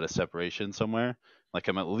that little bit of separation somewhere. Like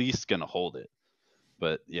I'm at least gonna hold it.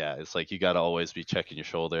 But yeah, it's like you gotta always be checking your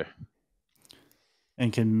shoulder.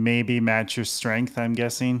 And can maybe match your strength, I'm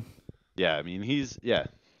guessing. Yeah, I mean he's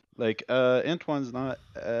like Antoine's not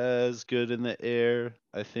as good in the air,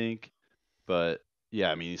 I think. But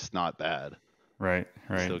yeah, I mean he's not bad. Right.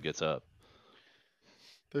 He still gets up.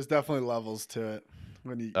 There's definitely levels to it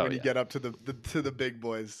when you get up to the big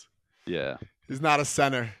boys. Yeah. He's not a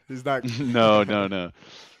center. He's not. No.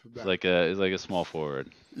 It's like a small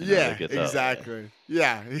forward. Yeah, exactly.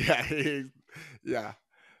 Yeah.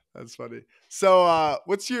 That's funny. So,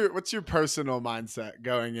 what's your personal mindset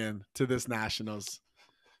going into this nationals?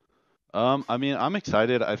 I mean, I'm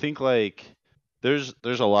excited. I think like there's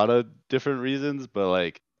a lot of different reasons, but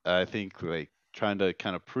like I think like trying to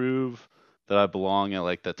kind of prove that I belong at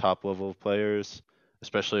like the top level of players,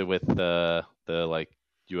 especially with the like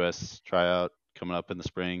US tryout coming up in the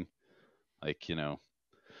spring. Like,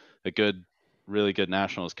 really good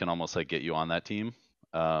nationals can almost like get you on that team.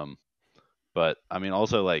 But I mean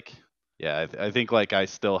also like I think like I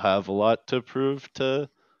still have a lot to prove to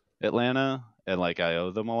Atlanta and like I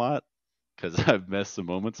owe them a lot because I've messed some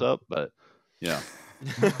moments up, but it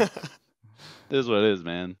is what it is,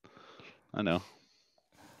 man. I know.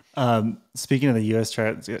 Speaking of the U.S.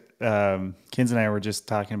 tryout, Kins and I were just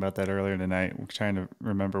talking about that earlier tonight. We're trying to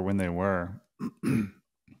remember when they were.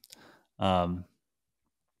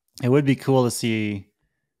 It would be cool to see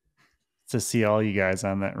all you guys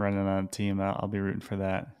on that running on a team. I'll be rooting for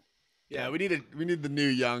that. Yeah, we need the new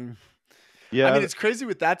young Yeah, I mean, it's crazy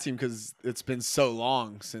with that team because it's been so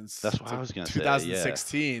long since that's what I was gonna say.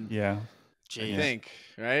 2016. Yeah, I Jeez. think,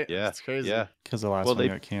 right? Yeah, It's crazy. yeah, because the last Well, one they-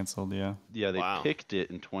 got canceled. Yeah, yeah. They Wow. picked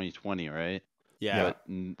it in 2020, right? Yeah.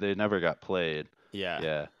 But they never got played. Yeah.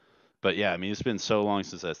 Yeah. But yeah, I mean, it's been so long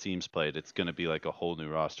since that team's played. It's gonna be like a whole new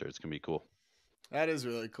roster. It's gonna be cool. That is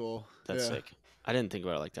really cool. That's yeah. sick. I didn't think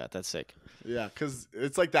about it like that. That's sick. Yeah, because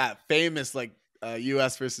it's like that famous like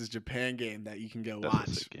U.S. versus Japan game that you can go That's a watch.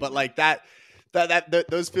 sick game, But yeah. like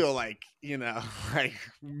those feel like like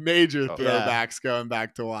major Oh, yeah. throwbacks going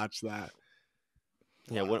back to watch that.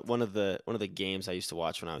 Yeah, Wow. one of the games I used to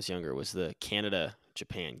watch when I was younger was the Canada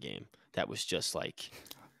Japan game. That was just like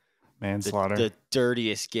manslaughter. the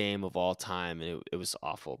dirtiest game of all time, and it was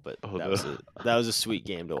awful. But Oh, that was a sweet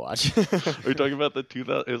game to watch. Are you talking about the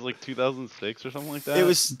 2000? It was like 2006 or something like that. It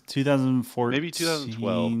was 2014, maybe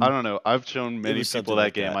 2012. I don't know. I've shown many was something people that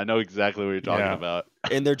like game. that. I know exactly what you're talking Yeah. about.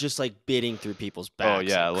 and they're just like bidding through people's backs.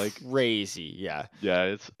 yeah, like- crazy. Yeah, Yeah,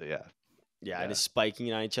 it's yeah. yeah, Yeah. and it's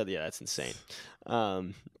spiking on each other. Yeah, that's insane.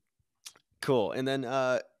 Cool. And then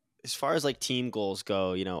as far as like team goals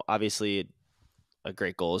go, obviously a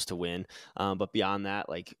great goal is to win. But beyond that,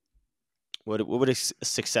 like what would a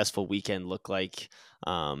successful weekend look like?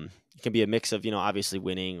 It can be a mix of, obviously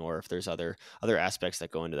winning, or if there's other aspects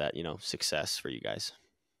that go into that, success for you guys.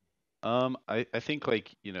 I think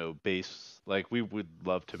like base like we would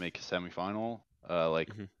love to make a semifinal. Like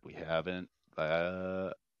Mhm. we haven't.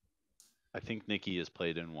 I think Nikki has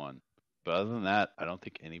played in one, but other than that, I don't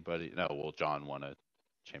think anybody. No, well, John won a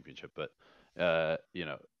championship, but other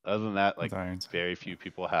than that, like With Irons. very few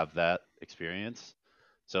people have that experience.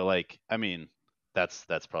 So like, I mean, that's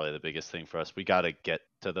probably the biggest thing for us. We got to get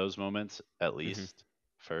to those moments at least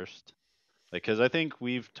first, like because I think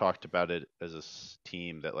we've talked about it as a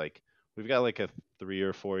team that like we've got like a 3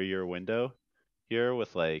 or 4 year window here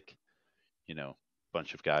with like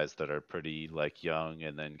bunch of guys that are pretty like young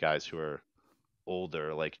and then guys who are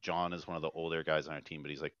older. Like John is one of the older guys on our team, but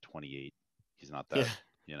he's like 28. He's not that,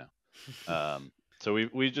 so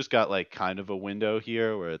we just got like kind of a window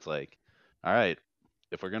here where it's like, all right,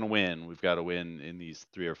 if we're gonna win, we've got to win in these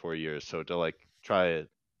 3 or 4 years. So to like try it,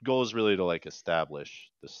 goal is really to like establish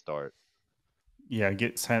the start. Yeah,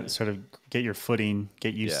 sort of get your footing,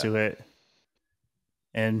 get used Yeah. to it,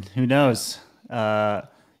 and who knows?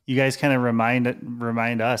 You guys kind of remind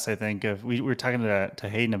us. I think of we were talking to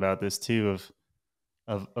Hayden about this too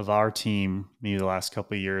of our team maybe the last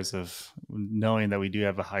couple of years of knowing that we do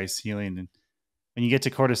have a high ceiling, and when you get to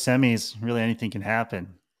quarter semis, really anything can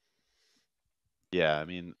happen. Yeah, I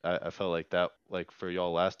mean, I felt like that, like for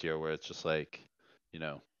y'all last year, where it's just like,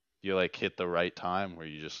 you like hit the right time where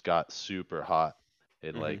you just got super hot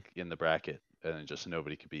in like in the bracket, and then just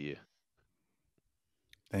nobody could beat you.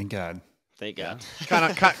 Thank God. Thank God. Kind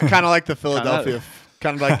of like the Philadelphia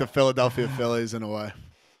Phillies in a way.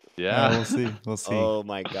 Yeah. We'll see. We'll see. Oh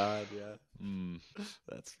my God. Yeah. Mm.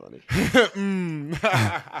 That's funny.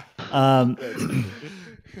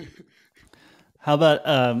 How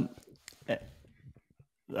about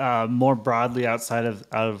more broadly outside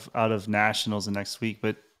of nationals and next week?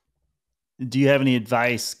 But do you have any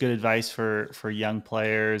good advice for young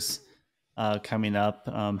players coming up?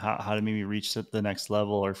 How to maybe reach the next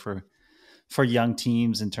level, or for young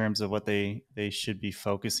teams in terms of what they should be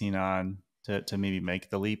focusing on to maybe make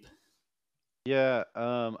the leap? Yeah,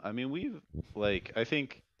 I mean, I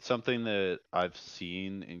think something that I've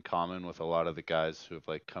seen in common with a lot of the guys who have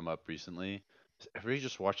like come up recently is everybody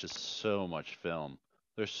just watches so much film.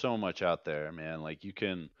 There's so much out there, man. Like you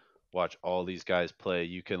can watch all these guys play.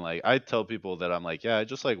 You can like, I tell people that I'm like, yeah, I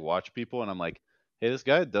just like watch people and I'm like, hey, this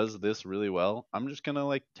guy does this really well. I'm just gonna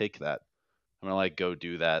like take that. I'm gonna like go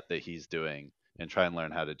do that he's doing and try and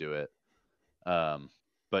learn how to do it.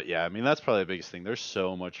 But yeah, I mean that's probably the biggest thing. There's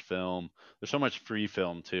so much film. There's so much free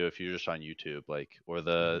film too if you're just on YouTube, like or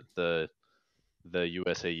the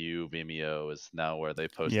USAU Vimeo is now where they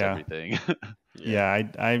post everything. Yeah,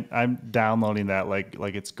 I'm downloading that like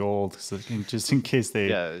it's gold, so just in case they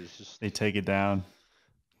they take it down.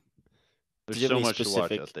 There's so much to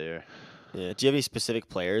watch out there. Yeah. Do you have any specific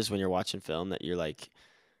players when you're watching film that you're like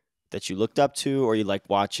that you looked up to, or you like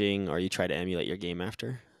watching, or you try to emulate your game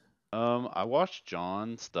after? I watched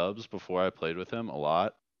John Stubbs before I played with him a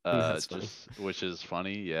lot. That's funny. Which is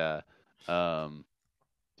funny, yeah.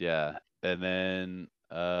 Yeah. And then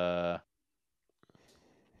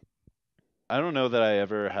I don't know that I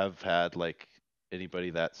ever have had like anybody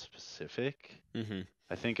that specific. Mm-hmm.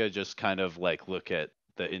 I think I just kind of like look at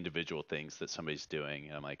the individual things that somebody's doing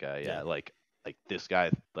and I'm like, yeah, like this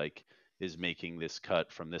guy like is making this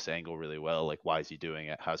cut from this angle really well. Like why is he doing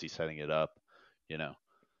it? How's he setting it up?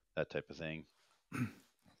 that type of thing.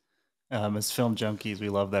 As film junkies, we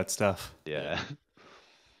love that stuff. Yeah.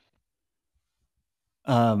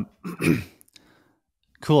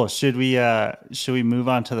 Cool. Should we move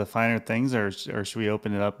on to the finer things, or should we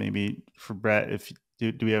open it up maybe for Brett? If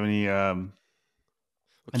do we have any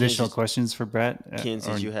additional questions for Brett? Kins,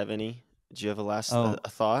 did you have any? Did you have a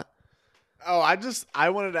thought? Oh, I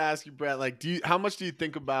wanted to ask you, Brett, like, how much do you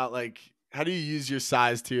think about, like, how do you use your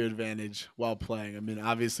size to your advantage while playing? I mean,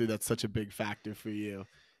 obviously that's such a big factor for you,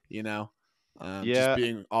 you know, just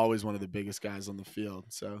being always one of the biggest guys on the field.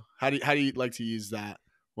 So how do you like to use that?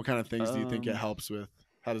 What kind of things do you think it helps with?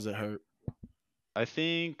 How does it hurt? I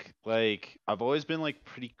think like I've always been like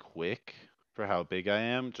pretty quick for how big I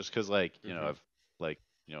am, just because like I've like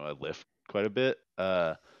I lift quite a bit.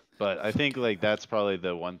 But I think like that's probably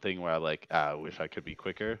the one thing where I wish I could be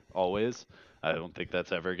quicker always. I don't think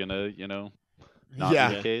that's ever gonna not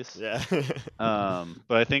be the case. Yeah.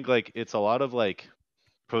 But I think like it's a lot of like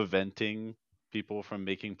preventing people from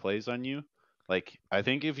making plays on you. Like I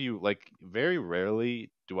think if you like very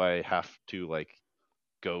rarely do I have to like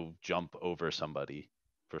go jump over somebody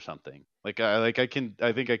for something. I think I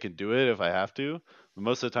can do it if I have to. But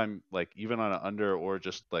most of the time, like even on an under or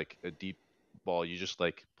just like a deep ball, you just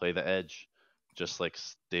like play the edge. Just like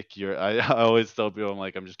stick your I always tell people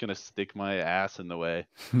I'm just gonna stick my ass in the way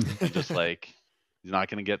and just like he's not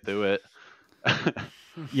gonna get through it.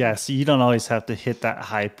 Yeah, so you don't always have to hit that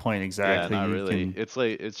high point exactly. Yeah, not really.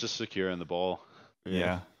 It's just securing the ball.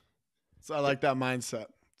 Yeah. So I like that mindset.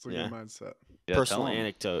 It's a good mindset. Yeah, personal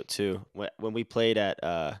anecdote too. When we played at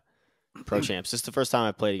Pro Champs, this is the first time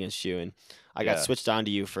I played against you, and I got switched on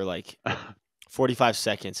to you for like 45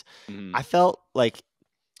 seconds. I felt like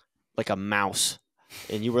a mouse,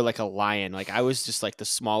 and you were like a lion. Like I was just like the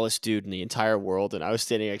smallest dude in the entire world, and I was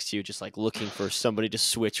standing next to you, just like looking for somebody to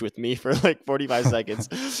switch with me for like 45 seconds.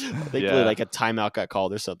 Thankfully, like a timeout got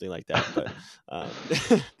called or something like that.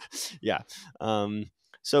 But yeah.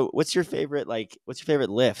 So what's your favorite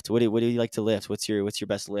lift? What do you like to lift? What's your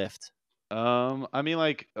best lift? I mean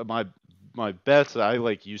like my best I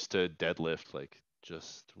like used to deadlift like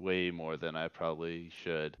just way more than I probably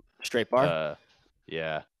should. Straight bar?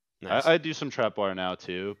 Yeah. Nice. I do some trap bar now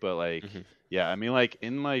too, but like yeah, I mean like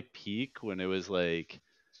in my peak when it was like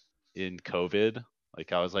in COVID,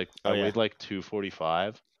 like I was like I weighed like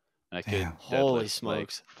 245 and I could Holy deadlift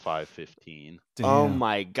smokes. like 515. Oh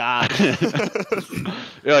my god.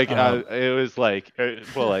 It was like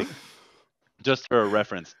well like just for a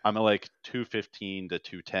reference, I'm at like 215 to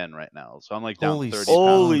 210 right now, so I'm like down 30 pounds.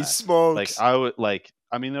 Holy smokes! Like I would like.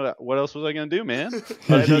 I mean, what else was I gonna do, man?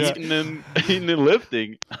 I was eating and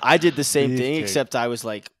lifting. I did the same thing, except I was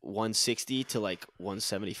like 160 to like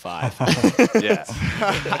 175.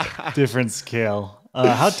 Yeah, different scale.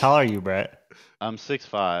 How tall are you, Brett? I'm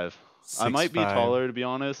 6'5". I might be taller, to be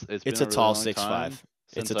honest. It's a tall 6'5".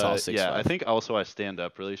 It's a tall 6'5". Yeah, I think also I stand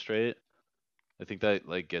up really straight. I think that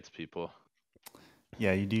like gets people.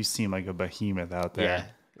 Yeah, you do seem like a behemoth out there.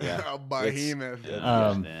 Yeah. A behemoth.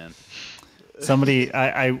 Man. Somebody,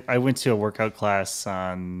 I went to a workout class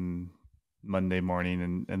on Monday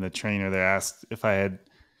morning, and the trainer there asked if I had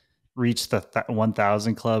reached the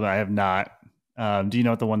 1,000 club. I have not. Do you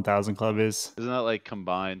know what the 1,000 club is? Isn't that like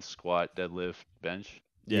combined squat, deadlift, bench?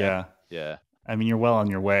 Yeah. I mean, you're well on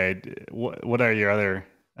your way. What are your other?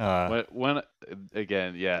 When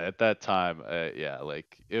again, yeah, at that time, yeah,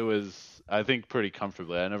 like it was, I think pretty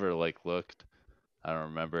comfortably. I never like looked. I don't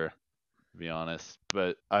remember, to be honest,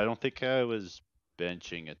 but I don't think I was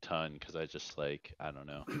benching a ton because I just like, I don't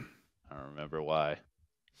know. I don't remember why,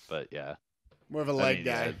 but yeah. More of a leg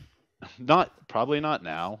guy. Yeah, probably not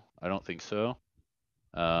now. I don't think so.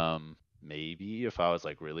 Maybe if I was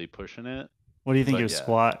like really pushing it. What do you think your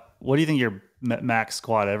squat? What do you think your max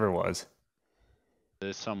squat ever was?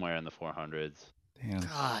 It's somewhere in the 400s. Damn.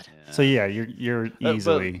 God. Yeah. So yeah, you're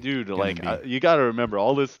easily. But dude, like you got to remember,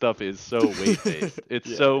 all this stuff is so weight based.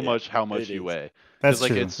 It's much how much you weigh. That's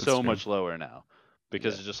like true. It's so much lower now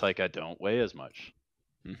because it's just like I don't weigh as much.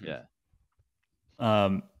 Yeah.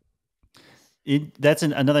 That's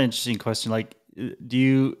another interesting question. Like,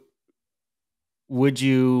 would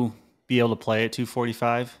you be able to play at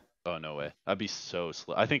 245? Oh no way! I'd be so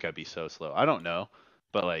slow. I think I'd be so slow. I don't know,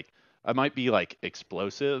 but like I might be like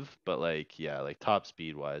explosive, but like like top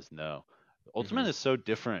speed wise, no. Ultimate is so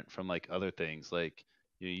different from like other things. Like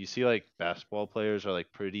you see like basketball players are like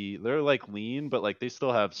they're like lean, but like they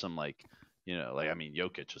still have some like like I mean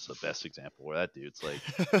Jokic is the best example where that dude's like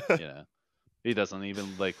he doesn't even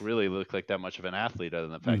like really look like that much of an athlete other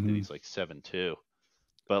than the fact that he's like 7'2".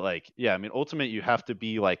 But like, yeah, I mean, ultimate, you have to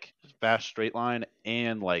be like fast straight line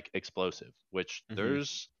and like explosive, which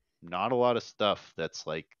there's not a lot of stuff that's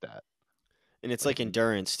like that. And it's like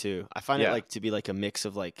endurance too. I find it Yeah. like to be like a mix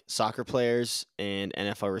of like soccer players and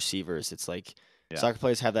NFL receivers. It's like Yeah. soccer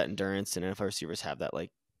players have that endurance and NFL receivers have that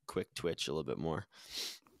like quick twitch a little bit more.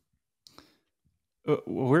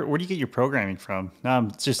 Where do you get your programming from? Now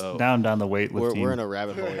I'm just down the weightlifting. We're in a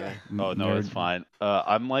rabbit hole, yeah. Oh no, it's fine.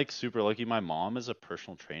 I'm like super lucky. My mom is a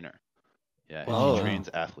personal trainer. Yeah, and she trains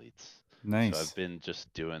athletes. Nice. So I've been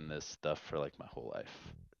just doing this stuff for like my whole life.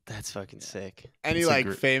 That's fucking sick. Any like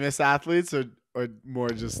famous athletes or more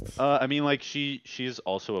just? I mean, like she's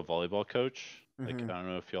also a volleyball coach. Like I don't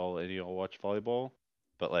know if any of y'all watch volleyball,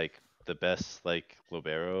 but like the best like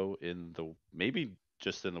libero in the maybe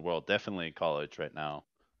just in the world, definitely in college right now,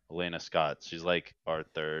 Elena Scott. She's like our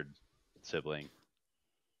third sibling.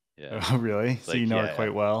 Yeah. Oh really? So you know her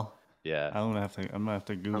quite well. Yeah. I'm gonna have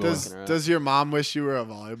to Google. Does your mom wish you were a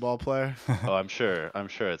volleyball player? Oh, I'm sure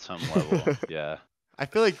at some level. Yeah. I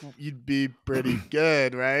feel like you'd be pretty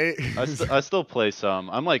good, right? I still play some.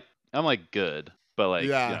 I'm like good, but like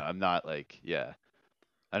yeah. You know, I'm not like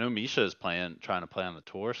I know Misha is trying to play on the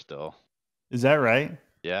tour still. Is that right?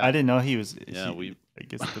 Yeah. I didn't know he was. Yeah, I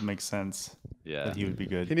guess that makes sense. Yeah. That he would be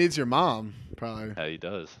good. He needs your mom, probably. Yeah, he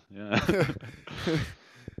does. Yeah.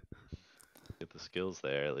 Get the skills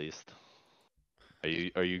there at least. Are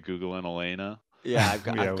you Googling Elena? Yeah, I've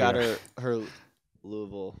got her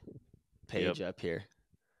Louisville page up here.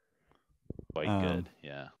 Quite good,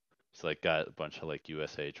 yeah. It's like got a bunch of like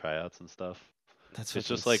USA tryouts and stuff. It's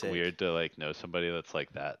just like sick. Weird to like know somebody that's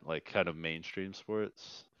like that, like kind of mainstream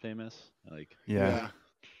sports famous. Like yeah.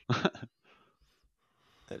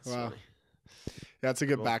 That's funny. Yeah, it's a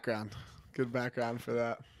good background. Good background for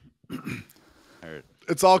that. Heard.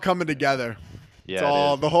 It's all coming together. Yeah, it's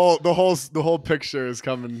all the whole picture is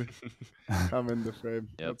coming to frame.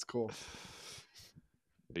 Yep. That's cool.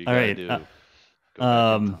 All right.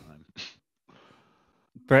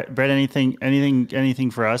 Brett,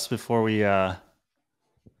 anything for us before we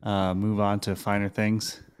move on to finer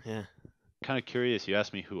things? Yeah. Kind of curious. You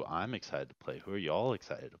asked me who I'm excited to play. Who are y'all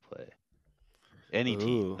excited to play? Any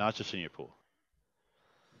team, not just in your pool.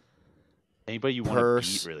 Anybody you want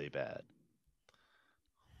to beat really bad.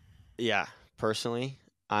 Yeah, personally,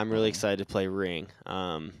 I'm really excited to play Ring.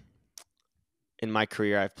 In my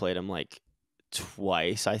career, I've played him like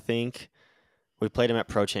twice, I think. We played him at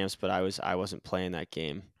Pro Champs, but I wasn't playing that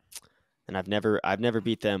game, and I've never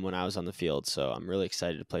beat them when I was on the field. So I'm really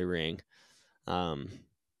excited to play Ring.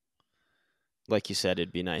 Like you said,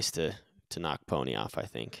 it'd be nice to knock Pony off, I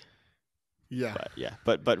think. Yeah.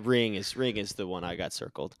 But Ring is the one I got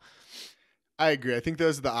circled. I agree. I think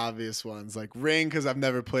those are the obvious ones. Like Ring, because I've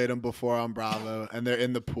never played them before on Bravo, and they're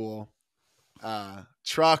in the pool.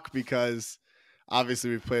 Truck, because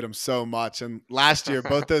obviously we've played them so much. And last year,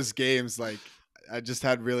 both those games, like I just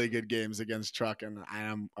had really good games against Truck, and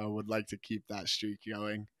I would like to keep that streak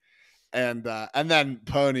going. And then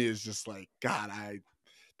Pony is just like, God,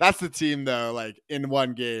 that's the team though. Like in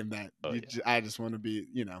one game that I just want to be,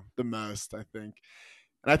 the most. I think,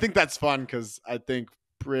 and I think that's fun because I think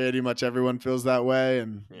pretty much everyone feels that way,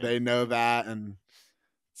 and they know that, and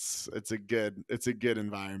it's a good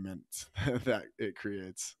environment that it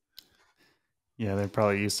creates. Yeah, they're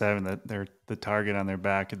probably used to having the target on their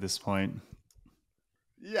back at this point.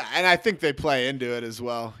 Yeah, and I think they play into it as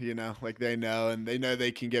well. Like they know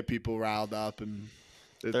they can get people riled up, and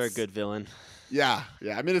they're a good villain. Yeah.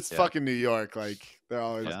 I mean, it's fucking New York. Like they're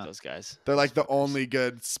always those guys. They're like the only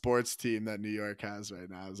good sports team that New York has right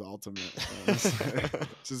now is Ultimate,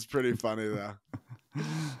 which is pretty funny though.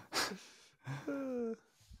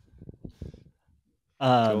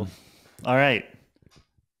 Cool. All right.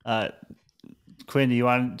 Quinn, do you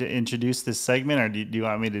want to introduce this segment, or do you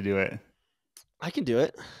want me to do it? I can do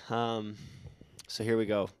it. So here we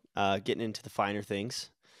go. Getting into the finer things.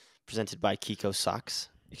 Presented by Kiko Socks.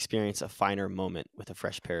 Experience a finer moment with a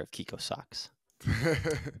fresh pair of Kiko socks.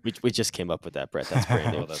 we just came up with that, Brett. That's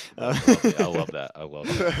brand new. I love that.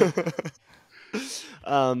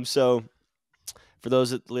 So for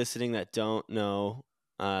those listening that don't know,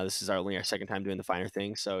 this is only our second time doing the finer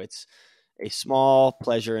things. So it's a small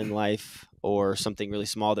pleasure in life or something really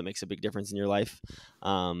small that makes a big difference in your life.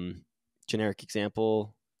 Generic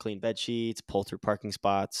example, clean bed sheets, pull through parking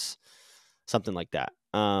spots, something like that.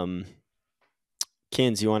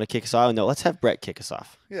 Kins, you want to kick us off? No, let's have Brett kick us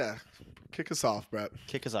off. Yeah, kick us off, Brett.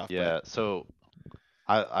 Kick us off, Yeah, Brett. So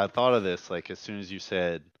I thought of this, like, as soon as you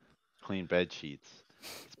said clean bed sheets.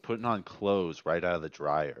 It's putting on clothes right out of the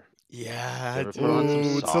dryer. Yeah. Ever put on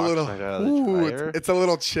some socks right out of the dryer? It's a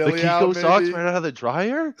little chilly the out, Kiko maybe. socks right out of the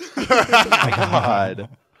dryer? Oh my God.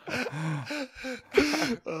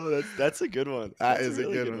 Oh, that's a good one. That That's is a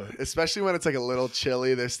really good one. Especially when it's like a little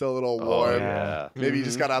chilly. They're still a little Oh warm. yeah. Maybe you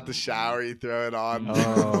just Mhm. got out the shower, you throw it on.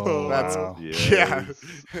 Oh, That's wow. yeah.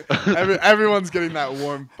 Everyone's getting that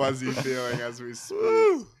warm, fuzzy feeling as we speak.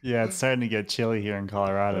 Yeah, it's starting to get chilly here in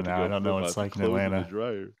Colorado Had to now. go I don't know put what it's my like in clothes in the Atlanta.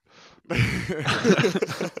 dryer.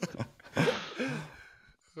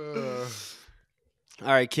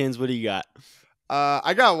 All right, Kins, what do you got?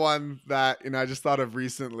 I got one that I just thought of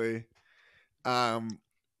recently.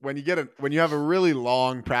 When you have a really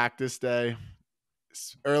long practice day,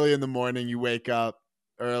 early in the morning, you wake up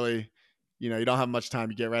early. You don't have much time.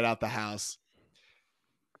 You get right out the house.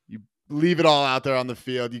 You leave it all out there on the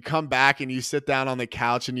field. You come back and you sit down on the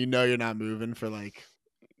couch and you're not moving for like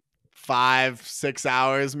 5-6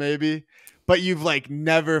 hours maybe. But you've like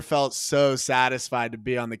never felt so satisfied to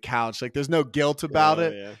be on the couch. Like there's no guilt about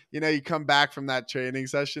it. Yeah. You come back from that training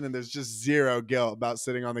session and there's just zero guilt about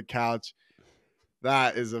sitting on the couch.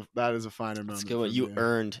 That is a finer moment. That's a good one. You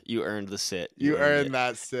earned the sit. You earned it.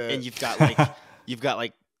 that sit. And you've got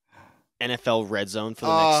like NFL Red Zone for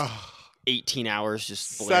the next 18 hours, just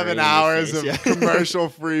 7 blaring in your hours face. of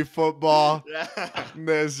commercial-free football. Yeah. And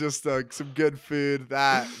there's just some good food.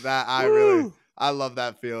 That I love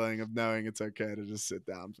that feeling of knowing it's okay to just sit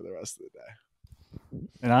down for the rest of the day.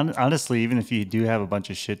 And honestly, even if you do have a bunch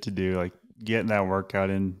of shit to do, like getting that workout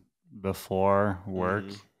in before work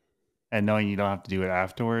and knowing you don't have to do it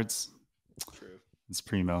afterwards, True. it's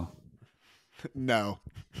primo. No.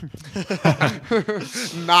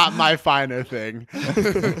 Not my finer thing.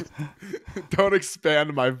 Don't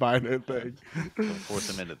expand my finer thing. Don't force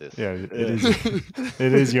him into this. Yeah,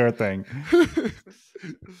 it is your thing.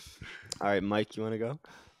 All right, Mike, you want to go?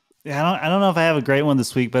 Yeah, I don't know if I have a great one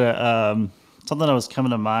this week, but something that was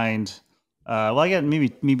coming to mind. Well, I got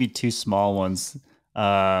maybe two small ones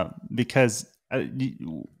because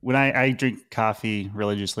when I drink coffee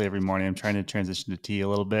religiously every morning, I'm trying to transition to tea a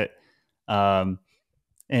little bit.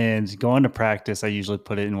 And going to practice, I usually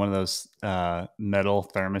put it in one of those metal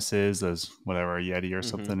thermoses, those whatever Yeti or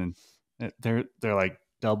something, and they're like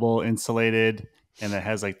double insulated, and it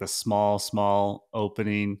has like the small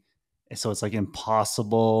opening, so it's like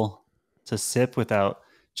impossible to sip without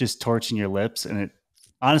just torching your lips, and it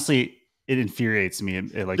infuriates me.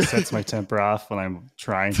 It like sets my temper off when I'm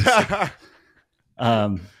trying to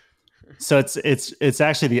sip. So it's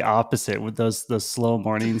actually the opposite with those slow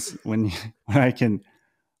mornings when I can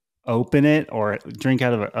open it or drink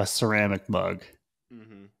out of a ceramic mug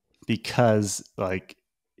because like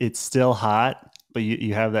it's still hot, but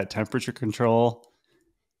you have that temperature control,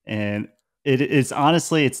 and it's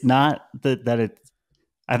honestly it's not that it.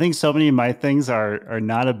 I think so many of my things are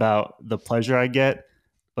not about the pleasure I get,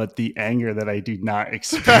 but the anger that I do not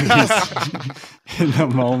experience in the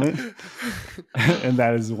moment, and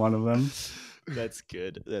that is one of them. That's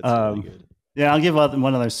good. That's really good. Yeah, I'll give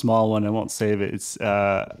one other small one. I won't save it. It's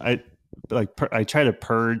I try to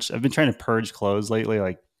purge. I've been trying to purge clothes lately,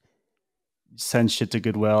 like send shit to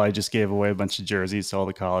Goodwill. I just gave away a bunch of jerseys to all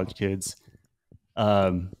the college kids.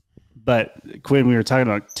 But Quinn, we were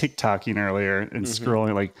talking about TikToking earlier and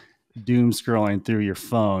scrolling, like doom scrolling through your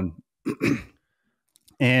phone.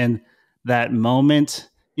 And that moment,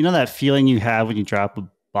 that feeling you have when you drop a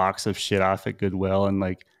box of shit off at Goodwill and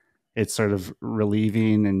like it's sort of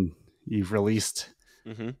relieving and you've released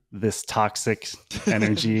this toxic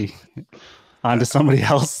energy onto somebody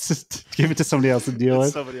else, to give it to somebody else to deal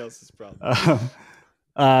with. Somebody else's problem.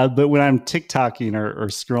 But when I'm TikToking or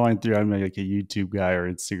scrolling through, I'm like a YouTube guy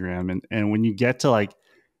or Instagram. And when you get to like,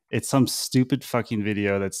 it's some stupid fucking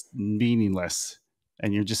video that's meaningless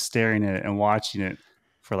and you're just staring at it and watching it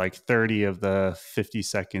for like 30 of the 50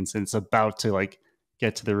 seconds. And it's about to like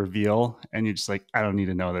get to the reveal and you're just like, I don't need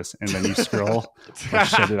to know this. And then you scroll or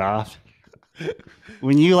shut it off.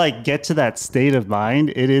 When you like get to that state of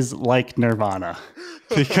mind, it is like nirvana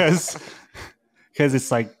because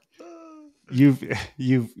it's like you've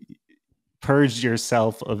purged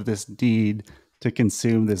yourself of this need to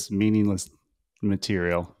consume this meaningless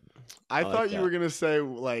material. I like thought you that. were gonna say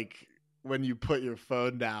like when you put your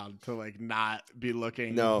phone down to like not be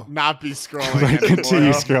looking, not be scrolling, Like,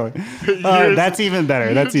 continue scrolling. That's even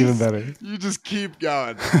better. That's even better. You just keep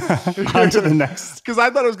going. On to the next. Because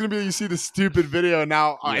I thought it was gonna be you see the stupid video and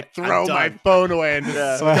now I throw I'm my done. phone away and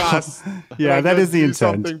discuss. Yeah, and that go is the do intent.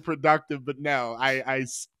 Something productive, but no, I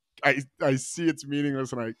see it's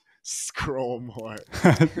meaningless and I scroll more.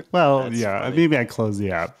 Well, That's yeah, funny. maybe I close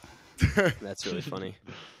the app. That's really funny.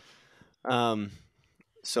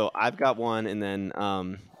 So I've got one, and then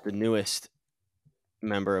the newest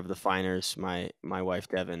member of the Finers, my wife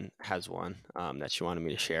Devin, has one that she wanted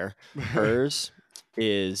me to share. Hers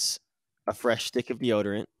is a fresh stick of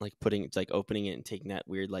deodorant, like opening it and taking that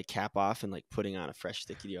weird like cap off and like putting on a fresh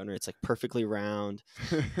stick of deodorant. It's like perfectly round.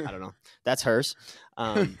 I don't know. That's hers.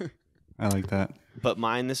 I like that. But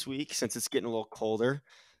mine this week, since it's getting a little colder,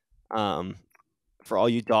 for all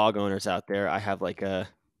you dog owners out there, I have like a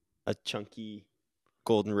chunky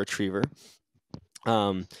golden retriever.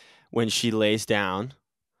 When she lays down,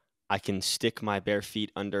 I can stick my bare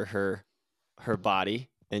feet under her body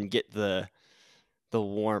and get the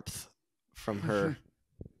warmth from her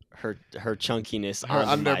chunkiness Her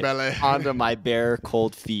underbelly. onto my bare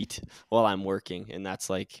cold feet while I'm working, and that's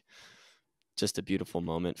like just a beautiful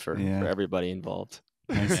moment for everybody involved.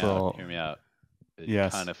 Nice little. Hear me out. It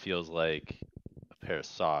Yes. kind of feels like a pair of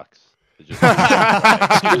socks. It just the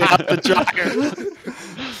jogger.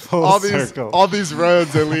 Full all these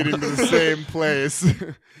roads are leading to the same place.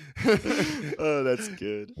 Oh, that's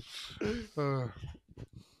good.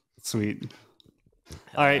 Sweet.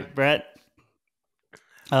 All right, Brett.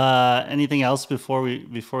 Anything else before we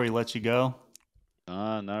let you go?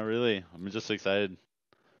 not really. I'm just excited,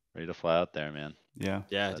 ready to fly out there, man. Yeah.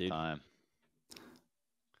 Yeah, That dude. time.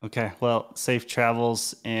 Okay. Well, safe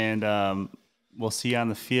travels, and we'll see you on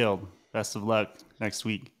the field. Best of luck next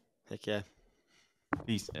week. Heck yeah.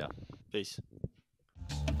 Peace. Yeah. Peace.